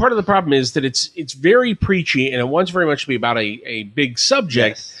 The part of the problem is that it's very preachy and it wants very much to be about a big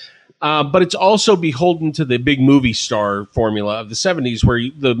subject. Yes. But it's also beholden to the big movie star formula of the 70s, where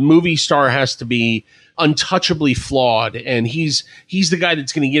the movie star has to be untouchably flawed, and he's the guy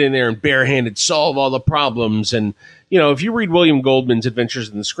that's going to get in there and barehanded solve all the problems. And, you know, if you read William Goldman's Adventures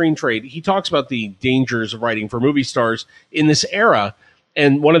in the Screen Trade, he talks about the dangers of writing for movie stars in this era.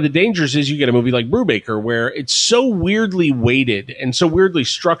 And one of the dangers is you get a movie like Brubaker, where it's so weirdly weighted and so weirdly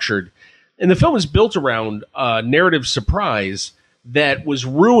structured. And the film is built around narrative surprise that was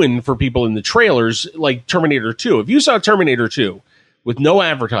ruined for people in the trailers, like Terminator 2. If you saw Terminator 2 with no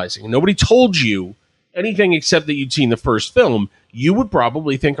advertising, nobody told you anything except that you'd seen the first film, you would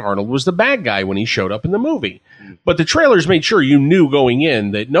probably think Arnold was the bad guy when he showed up in the movie. But the trailers made sure you knew going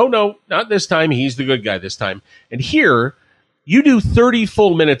in that, no, not this time. He's the good guy this time. And here, you do 30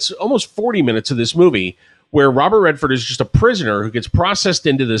 full minutes, almost 40 minutes of this movie, where Robert Redford is just a prisoner who gets processed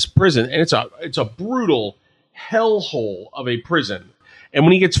into this prison, and it's a brutal hellhole of a prison. And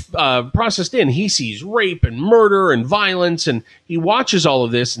when he gets processed in, he sees rape and murder and violence, and he watches all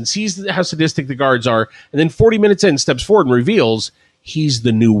of this and sees how sadistic the guards are, and then 40 minutes in, steps forward and reveals he's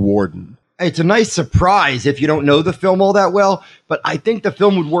the new warden. It's a nice surprise if you don't know the film all that well, but I think the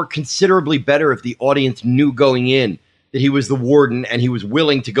film would work considerably better if the audience knew going in that he was the warden and he was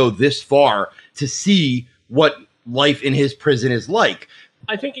willing to go this far to see what life in his prison is like.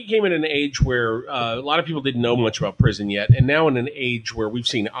 I think it came in an age where a lot of people didn't know much about prison yet, and now in an age where we've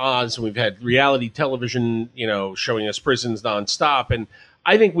seen Oz and we've had reality television, you know, showing us prisons nonstop. And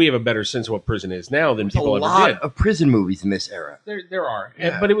I think we have a better sense of what prison is now than people ever did. A lot of prison movies in this era. There are,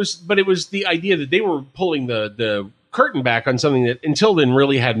 Yeah. but it was the idea that they were pulling the curtain back on something that until then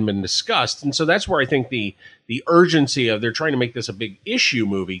really hadn't been discussed, and so that's where I think the urgency of they're trying to make this a big issue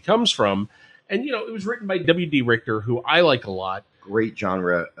movie comes from. And it was written by W.D. Richter, who I like a lot. Great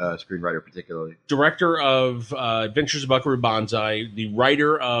genre screenwriter, particularly. Director of Adventures of Buckaroo Banzai, the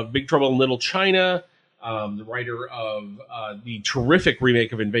writer of Big Trouble in Little China, the writer of the terrific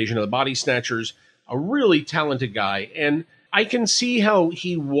remake of Invasion of the Body Snatchers, a really talented guy. And I can see how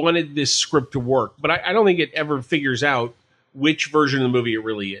he wanted this script to work, but I don't think it ever figures out which version of the movie it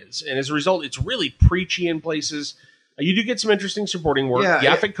really is. And as a result, it's really preachy in places. You do get some interesting supporting work. Yeah,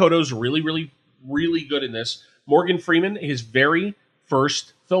 Yaphet Kotto's really, really, really good in this. Morgan Freeman, his very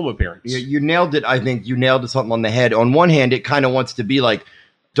first film appearance. You nailed it. I think you nailed something on the head. On one hand, it kind of wants to be like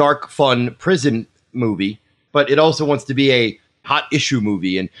dark, fun prison movie, but it also wants to be a hot issue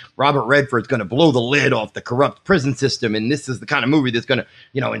movie. And Robert Redford's going to blow the lid off the corrupt prison system. And this is the kind of movie that's going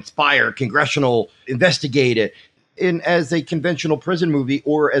to, inspire congressional investigative. And as a conventional prison movie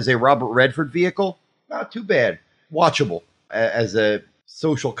or as a Robert Redford vehicle, not too bad. Watchable as a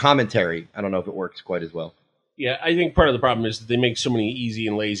social commentary. I don't know if it works quite as well. Yeah, I think part of the problem is that they make so many easy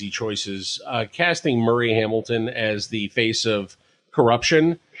and lazy choices. Casting Murray Hamilton as the face of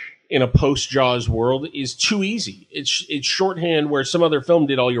corruption in a post-Jaws world is too easy. It's shorthand where some other film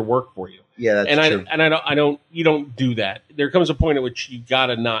did all your work for you. Yeah, that's true. You don't do that. There comes a point at which you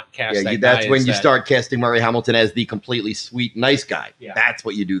gotta not cast that guy. That's when you that. start casting Murray Hamilton as the completely sweet, nice guy. Yeah. That's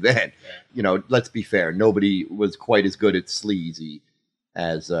what you do then. Yeah. Let's be fair. Nobody was quite as good at sleazy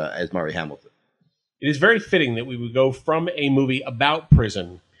as Murray Hamilton. It is very fitting that we would go from a movie about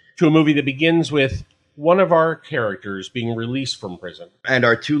prison to a movie that begins with one of our characters being released from prison. And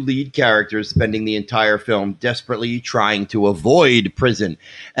our two lead characters spending the entire film desperately trying to avoid prison.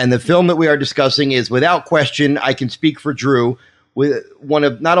 And the film that we are discussing is, without question, I can speak for Drew, with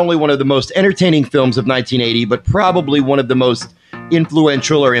not only one of the most entertaining films of 1980, but probably one of the most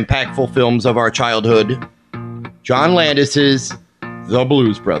influential or impactful films of our childhood, John Landis's The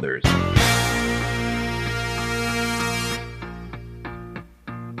Blues Brothers.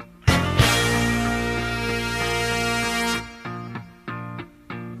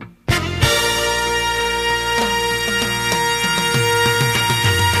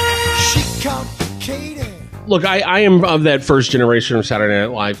 Look, I am of that first generation of Saturday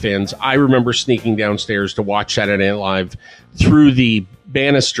Night Live fans. I remember sneaking downstairs to watch Saturday Night Live through the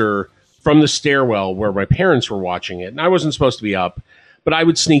banister from the stairwell where my parents were watching it. And I wasn't supposed to be up, but I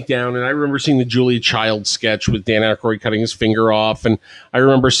would sneak down. And I remember seeing the Julia Child sketch with Dan Aykroyd cutting his finger off. And I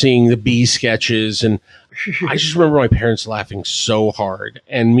remember seeing the Bee sketches. And I just remember my parents laughing so hard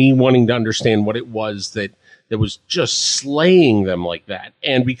and me wanting to understand what it was that was just slaying them like that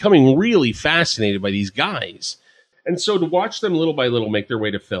and becoming really fascinated by these guys. And so to watch them little by little make their way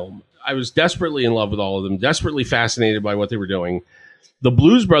to film, I was desperately in love with all of them, desperately fascinated by what they were doing. The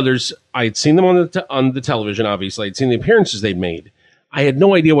Blues Brothers, I had seen them on the television, obviously. I'd seen the appearances they'd made. I had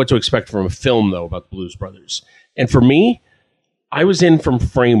no idea what to expect from a film, though, about the Blues Brothers. And for me, I was in from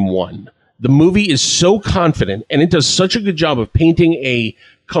frame one. The movie is so confident, and it does such a good job of painting a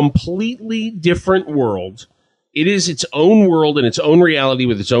completely different world. It is its own world and its own reality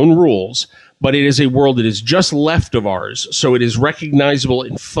with its own rules, but it is a world that is just left of ours. So it is recognizable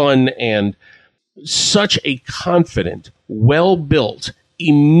and fun and such a confident, well-built,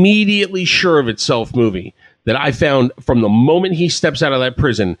 immediately sure of itself movie that I found from the moment he steps out of that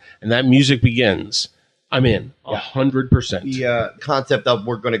prison and that music begins, I'm in 100%. The concept of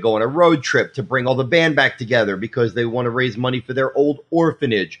we're going to go on a road trip to bring all the band back together because they want to raise money for their old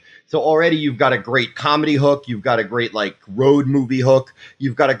orphanage. So already you've got a great comedy hook. You've got a great road movie hook.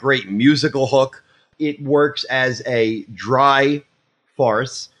 You've got a great musical hook. It works as a dry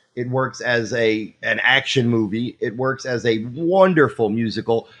farce. It works as an action movie. It works as a wonderful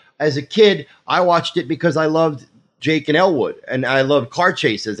musical. As a kid, I watched it because I loved Jake and Elwood and I loved car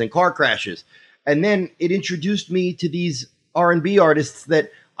chases and car crashes. And then it introduced me to these R&B artists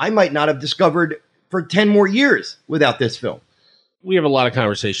that I might not have discovered for 10 more years without this film. We have a lot of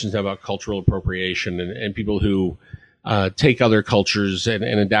conversations now about cultural appropriation and people who take other cultures and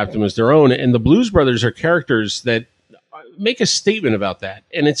adapt them as their own. And the Blues Brothers are characters that make a statement about that.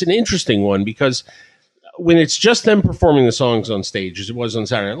 And it's an interesting one because when it's just them performing the songs on stage, as it was on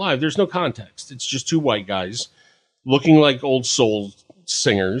Saturday Night Live, there's no context. It's just two white guys looking like old soul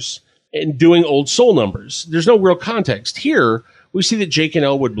singers and doing old soul numbers. There's no real context. Here, we see that Jake and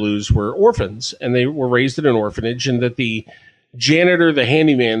Elwood Blues were orphans, and they were raised in an orphanage, and that the janitor, the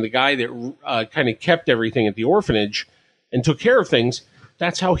handyman, the guy that kind of kept everything at the orphanage and took care of things,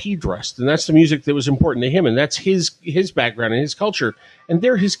 that's how he dressed, and that's the music that was important to him, and that's his background and his culture, and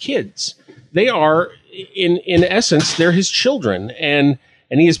they're his kids. They are, in essence, they're his children, and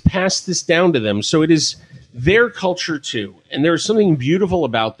he has passed this down to them, so it is their culture too, and there's something beautiful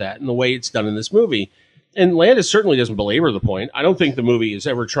about that in the way it's done in this movie. And Landis certainly doesn't belabor the point. I don't think the movie is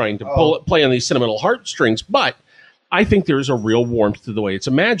ever trying to play on these sentimental heartstrings, but I think there's a real warmth to the way it's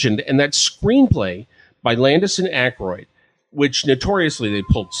imagined, and that screenplay by Landis and Aykroyd, which notoriously they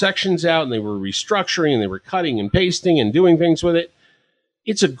pulled sections out and they were restructuring and they were cutting and pasting and doing things with it.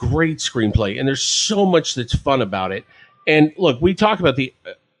 It's a great screenplay, and there's so much that's fun about it. And look, we talk about the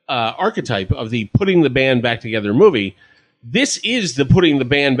archetype of the putting the band back together movie. This is the putting the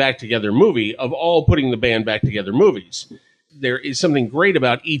band back together movie of all putting the band back together movies. There is something great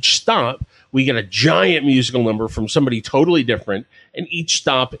about each stop. We get a giant musical number from somebody totally different, and each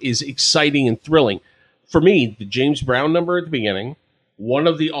stop is exciting and thrilling. For me, the James Brown number at the beginning, one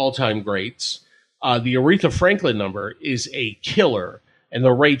of the all-time greats. The Aretha Franklin number is a killer, and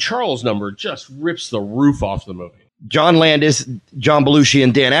the Ray Charles number just rips the roof off the movie. John Landis, John Belushi,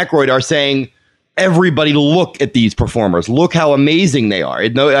 and Dan Aykroyd are saying, everybody look at these performers. Look how amazing they are.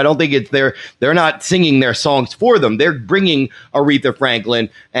 No, I don't think they're not singing their songs for them. They're bringing Aretha Franklin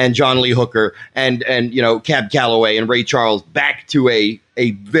and John Lee Hooker and Cab Calloway and Ray Charles back to a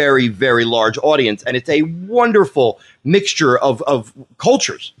very, very large audience. And it's a wonderful mixture of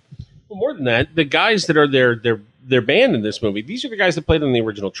cultures. Well, more than that, the guys that are their band in this movie, these are the guys that played on the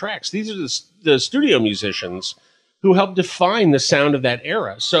original tracks. These are the studio musicians who helped define the sound of that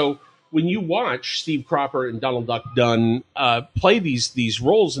era. So when you watch Steve Cropper and Donald Duck Dunn play these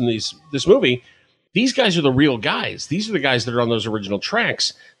roles in this movie, these guys are the real guys. These are the guys that are on those original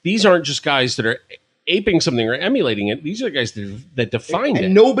tracks. These aren't just guys that are aping something or emulating it. These are the guys that defined it.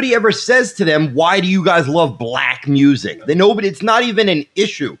 And nobody ever says to them, why do you guys love black music? It's not even an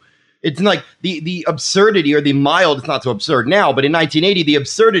issue. It's like the absurdity, or the mild, it's not so absurd now, but in 1980, the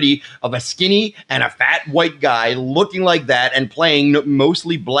absurdity of a skinny and a fat white guy looking like that and playing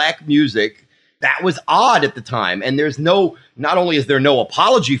mostly black music, that was odd at the time. And not only is there no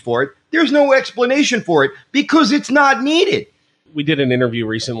apology for it, there's no explanation for it because it's not needed. We did an interview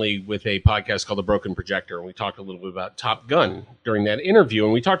recently with a podcast called The Broken Projector, and we talked a little bit about Top Gun during that interview,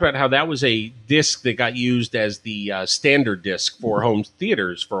 and we talked about how that was a disc that got used as the standard disc for home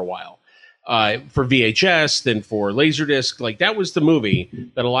theaters for a while, for VHS, then for Laserdisc. Like, that was the movie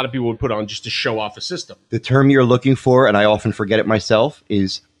that a lot of people would put on just to show off a system. The term you're looking for, and I often forget it myself,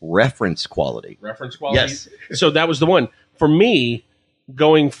 is reference quality. Reference quality? Yes. So that was the one. For me,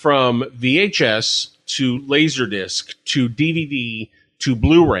 going from VHS to Laserdisc to DVD to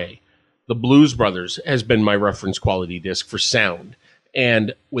Blu-ray, the Blues Brothers has been my reference quality disc for sound.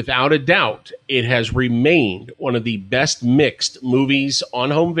 And without a doubt, it has remained one of the best mixed movies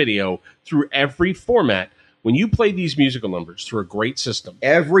on home video through every format. When you play these musical numbers through a great system,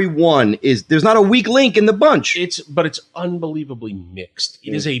 every one there's not a weak link in the bunch. But it's unbelievably mixed.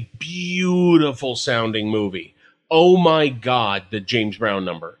 It is a beautiful sounding movie. Oh my God, the James Brown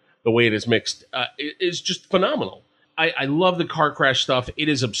number, the way it is mixed, is just phenomenal. I love the car crash stuff. It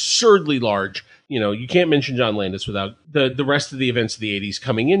is absurdly large. You can't mention John Landis without the rest of the events of the 80s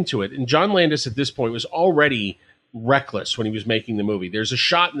coming into it. And John Landis at this point was already reckless when he was making the movie. There's a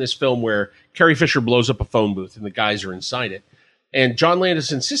shot in this film where Carrie Fisher blows up a phone booth and the guys are inside it. And John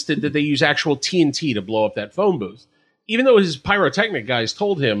Landis insisted that they use actual TNT to blow up that phone booth, even though his pyrotechnic guys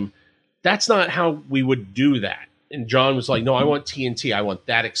told him that's not how we would do that. And John was like, no, I want TNT. I want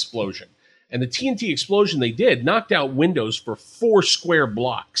that explosion. And the TNT explosion they did knocked out windows for 4 square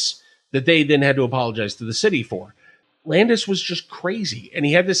blocks that they then had to apologize to the city for. Landis was just crazy. And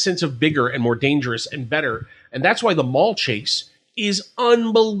he had this sense of bigger and more dangerous and better. And that's why the mall chase is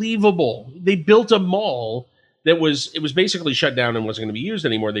unbelievable. They built a mall that was basically shut down and wasn't going to be used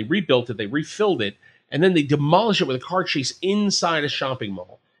anymore. They rebuilt it. They refilled it. And then they demolish it with a car chase inside a shopping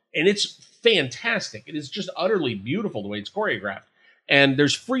mall. And it's fantastic. It is just utterly beautiful the way it's choreographed. And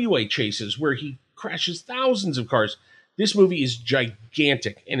there's freeway chases where he crashes thousands of cars. This movie is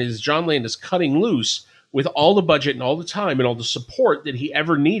gigantic, and it is John Landis cutting loose with all the budget and all the time and all the support that he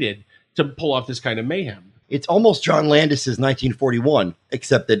ever needed to pull off this kind of mayhem. It's almost John Landis's 1941,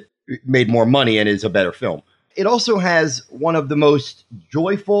 except that it made more money and is a better film. It also has one of the most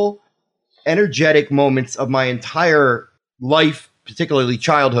joyful, energetic moments of my entire life, particularly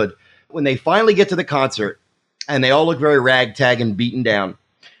childhood, when they finally get to the concert and they all look very ragtag and beaten down.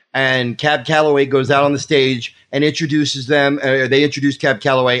 And Cab Calloway goes out on the stage and introduces them. They introduce Cab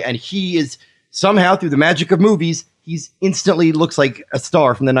Calloway, and he is somehow, through the magic of movies, he's instantly looks like a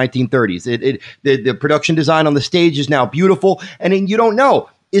star from the 1930s. The production design on the stage is now beautiful. And then you don't know,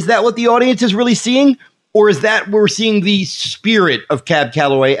 is that what the audience is really seeing? Or is that we're seeing the spirit of Cab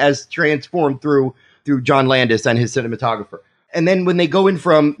Calloway as transformed through John Landis and his cinematographer? And then when they go in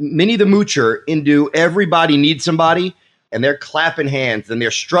from Minnie the Moocher into Everybody Needs Somebody, and they're clapping hands and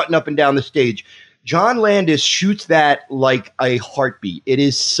they're strutting up and down the stage, John Landis shoots that like a heartbeat. It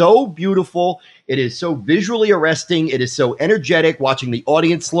is so beautiful. It is so visually arresting. It is so energetic, watching the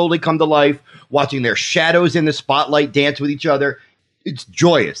audience slowly come to life, watching their shadows in the spotlight dance with each other. It's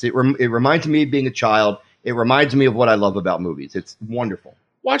joyous. It reminds me of being a child. It reminds me of what I love about movies. It's wonderful.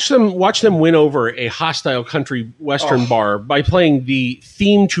 Watch them win over a hostile country western bar by playing the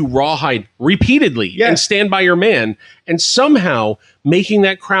theme to Rawhide repeatedly and Stand By Your Man, and somehow making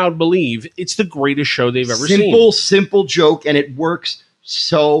that crowd believe it's the greatest show they've ever seen. Simple joke, and it works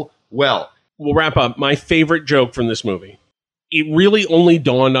so well. We'll wrap up. My favorite joke from this movie. It really only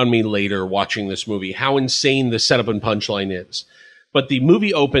dawned on me later watching this movie how insane the setup and punchline is. But the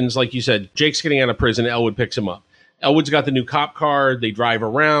movie opens, like you said, Jake's getting out of prison, Elwood picks him up. Elwood's got the new cop car. They drive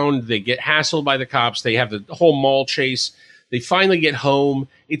around. They get hassled by the cops. They have the whole mall chase. They finally get home.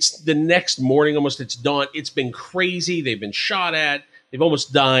 It's the next morning, almost. It's dawn. It's been crazy. They've been shot at. They've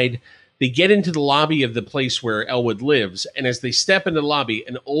almost died. They get into the lobby of the place where Elwood lives. And as they step into the lobby,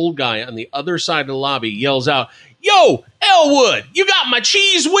 an old guy on the other side of the lobby yells out, "Yo, Elwood, you got my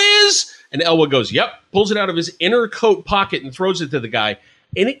Cheese Whiz?" And Elwood goes, "Yep," pulls it out of his inner coat pocket and throws it to the guy.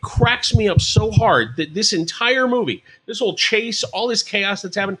 And it cracks me up so hard that this entire movie, this whole chase, all this chaos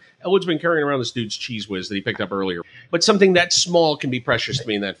that's happened, Elwood's been carrying around this dude's Cheese Whiz that he picked up earlier. But something that small can be precious to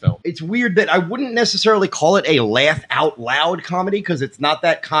me in that film. It's weird that I wouldn't necessarily call it a laugh out loud comedy because it's not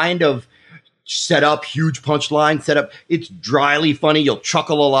that kind of set up, huge punchline set up. It's dryly funny. You'll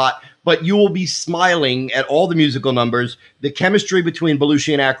chuckle a lot, but you will be smiling at all the musical numbers. The chemistry between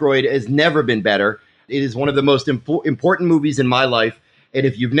Belushi and Aykroyd has never been better. It is one of the most important movies in my life. And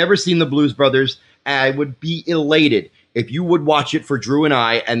if you've never seen the Blues Brothers, I would be elated if you would watch it for Drew and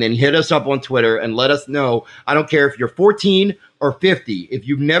I and then hit us up on Twitter and let us know. I don't care if you're 14 or 50. If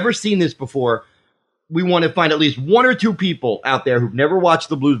you've never seen this before, we want to find at least one or two people out there who've never watched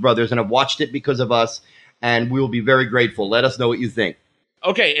the Blues Brothers and have watched it because of us, and we will be very grateful. Let us know what you think.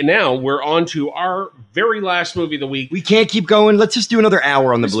 Okay, and now we're on to our very last movie of the week. We can't keep going. Let's just do another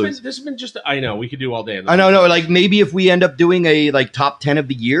hour on the Blues. This has been just, I know, we could do all day. I know, like maybe if we end up doing a top 10 of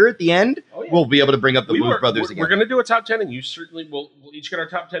the year at the end, we'll be able to bring up the Blues Brothers again. We're going to do a top 10, and you certainly will. We'll each get our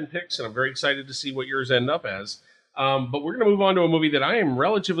top 10 picks, and I'm very excited to see what yours end up as. But we're going to move on to a movie that I am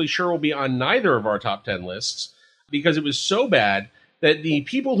relatively sure will be on neither of our top 10 lists because it was so bad that the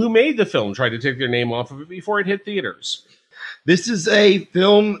people who made the film tried to take their name off of it before it hit theaters. This is a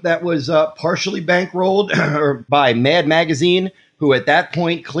film that was partially bankrolled by Mad Magazine, who at that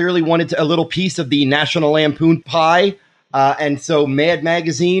point clearly wanted a little piece of the National Lampoon pie. And so Mad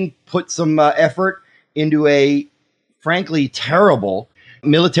Magazine put some effort into a, frankly, terrible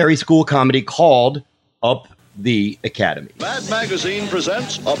military school comedy called Up the Academy. Mad Magazine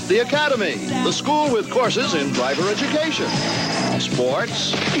presents Up the Academy, the school with courses in driver education,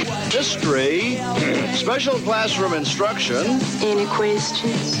 sports, history, special classroom instruction, Any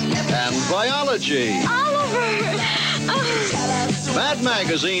questions? and biology. Oliver! Mad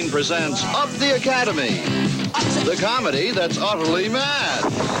Magazine presents Up the Academy, the comedy that's utterly mad.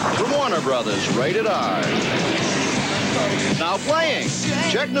 From Warner Brothers, rated R. Now playing.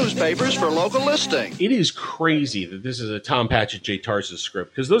 Check newspapers for local listing. It is crazy that this is a Tom Patchett, Jay Tarses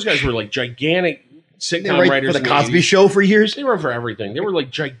script because those guys were like gigantic sitcom writers for the Cosby Show for years. They wrote for everything. They were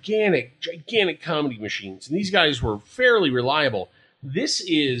like gigantic comedy machines, and these guys were fairly reliable. This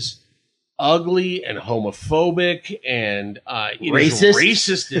is ugly and homophobic and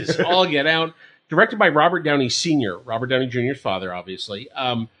racist as all get out. Directed by Robert Downey Sr., Robert Downey Jr.'s father, obviously,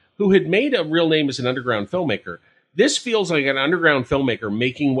 who had made a real name as an underground filmmaker. This feels like an underground filmmaker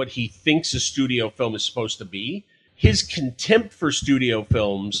making what he thinks a studio film is supposed to be. His contempt for studio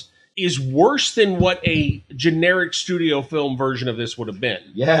films is worse than what a generic studio film version of this would have been.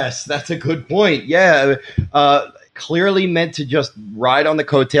 Yes, that's a good point. Yeah, clearly meant to just ride on the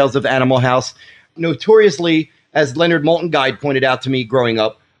coattails of Animal House. Notoriously, as Leonard Maltin Guide pointed out to me growing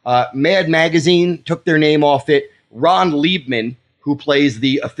up, Mad Magazine took their name off it. Ron Liebman, who plays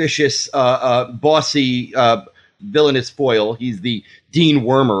the officious, bossy, villainous foil. He's the Dean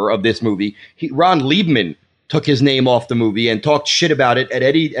Wormer of this movie. Ron Liebman took his name off the movie and talked shit about it at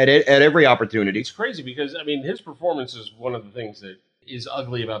every opportunity. It's crazy because, I mean, his performance is one of the things that is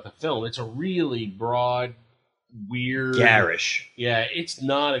ugly about the film. It's a really broad, weird... garish. Yeah, it's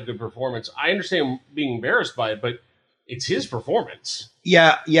not a good performance. I understand being embarrassed by it, but it's his performance.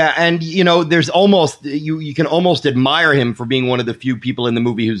 Yeah, and there's almost you can almost admire him for being one of the few people in the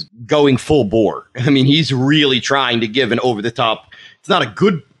movie who's going full bore. I mean, he's really trying to give an over the top. It's not a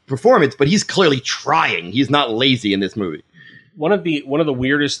good performance, but he's clearly trying. He's not lazy in this movie. One of the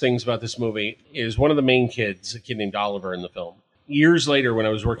weirdest things about this movie is one of the main kids, a kid named Oliver in the film. Years later, when I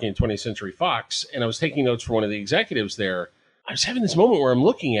was working at 20th Century Fox and I was taking notes for one of the executives there, I was having this moment where I'm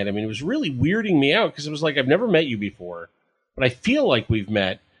looking at him and it was really weirding me out because it was like, I've never met you before, but I feel like we've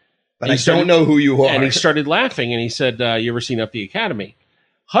met. But I don't know who you are. And he started laughing and he said, you ever seen Up the Academy?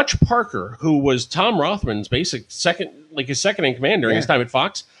 Hutch Parker, who was Tom Rothman's his second in command during his time at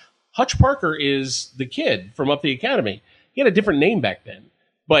Fox, Hutch Parker is the kid from Up the Academy. He had a different name back then,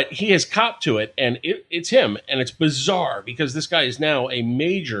 but he has copped to it, and it's him. And it's bizarre because this guy is now a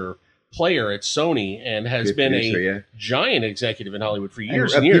major player at Sony and has been a giant executive in Hollywood for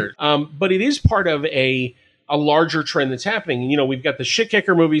years and years. But it is part of a larger trend that's happening. We've got the shit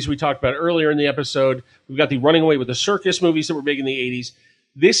kicker movies we talked about earlier in the episode. We've got the Running Away with the Circus movies that were big in the 80s.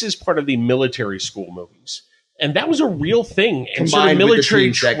 This is part of the military school movies. And that was a real thing. And sort of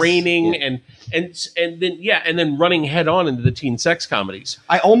military training and then running head on into the teen sex comedies.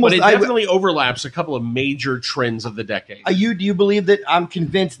 But it definitely overlaps a couple of major trends of the decade. Do you believe that I'm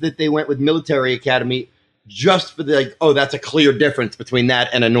convinced that they went with military academy just for that's a clear difference between that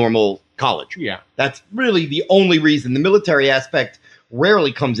and a normal college. Yeah. That's really the only reason. The military aspect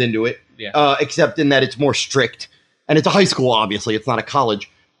rarely comes into it, except in that it's more strict. And it's a high school, obviously. It's not a college.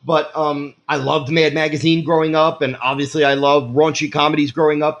 But I loved Mad Magazine growing up, and obviously I love raunchy comedies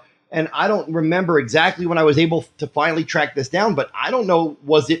growing up. And I don't remember exactly when I was able to finally track this down, but I don't know,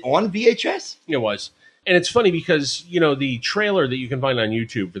 was it on VHS? It was. And it's funny because, the trailer that you can find on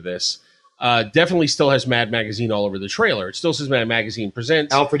YouTube for this definitely still has Mad Magazine all over the trailer. It still says Mad Magazine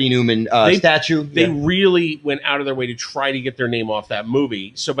Presents. Alfred E. Newman statue. They really went out of their way to try to get their name off that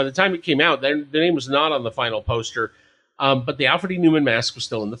movie. So by the time it came out, their name was not on the final poster. But the Alfred E. Newman mask was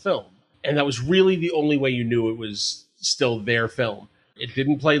still in the film. And that was really the only way you knew it was still their film. It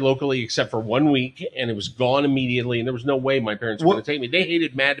didn't play locally except for 1 week, and it was gone immediately, and there was no way my parents were going to take me. They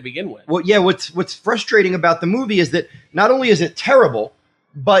hated Mad to begin with. Well, yeah, what's frustrating about the movie is that not only is it terrible,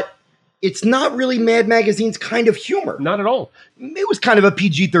 but it's not really Mad Magazine's kind of humor. Not at all. It was kind of a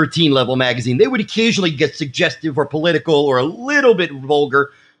PG-13 level magazine. They would occasionally get suggestive or political or a little bit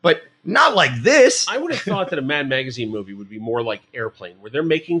vulgar, but not like this. I would have thought that a Mad Magazine movie would be more like Airplane, where they're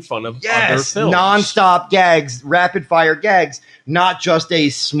making fun of other films. Non-stop gags, rapid-fire gags, not just a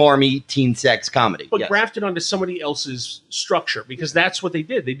smarmy teen sex comedy. But grafted onto somebody else's structure, because that's what they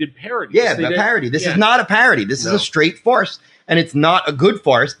did. They did parodies. Yeah, parody. This is not a parody. This is a straight farce, and it's not a good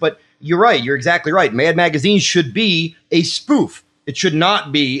farce, but you're right. You're exactly right. Mad Magazine should be a spoof. It should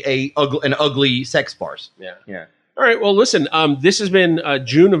not be an ugly sex farce. Yeah. All right. Well, listen, this has been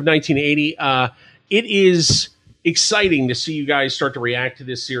June of 1980. It is exciting to see you guys start to react to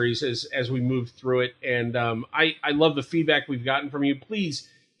this series as we move through it. And I love the feedback we've gotten from you. Please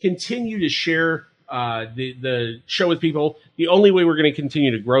continue to share the show with people. The only way we're going to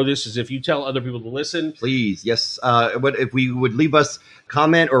continue to grow this is if you tell other people to listen. Please. Yes. But if we would leave us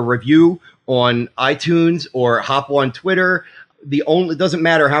comment or review on iTunes or hop on Twitter. It doesn't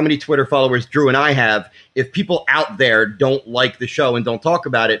matter how many Twitter followers Drew and I have. If people out there don't like the show and don't talk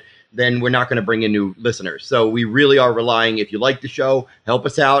about it, then we're not going to bring in new listeners. So we really are relying, if you like the show, help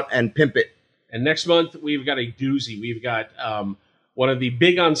us out and pimp it. And next month, we've got a doozy. We've got one of the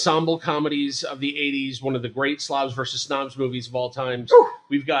big ensemble comedies of the 80s, one of the great Slobs versus Snobs movies of all time.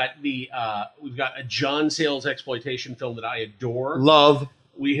 We've got a John Sayles exploitation film that I adore. Love.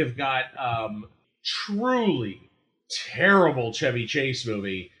 We have got truly terrible Chevy Chase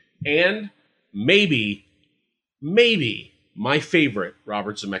movie, and maybe my favorite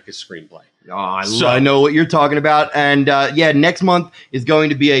Robert Zemeckis screenplay. I know what you're talking about. And next month is going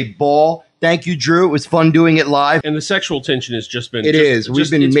to be a ball. Thank you, Drew. It was fun doing it live. And the sexual tension has just been...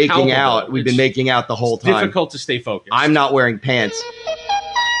 We've been making out. We've been making out the whole time. It's difficult to stay focused. I'm not wearing pants.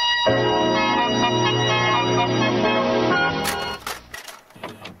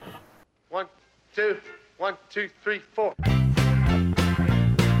 1, 2, 3, 4.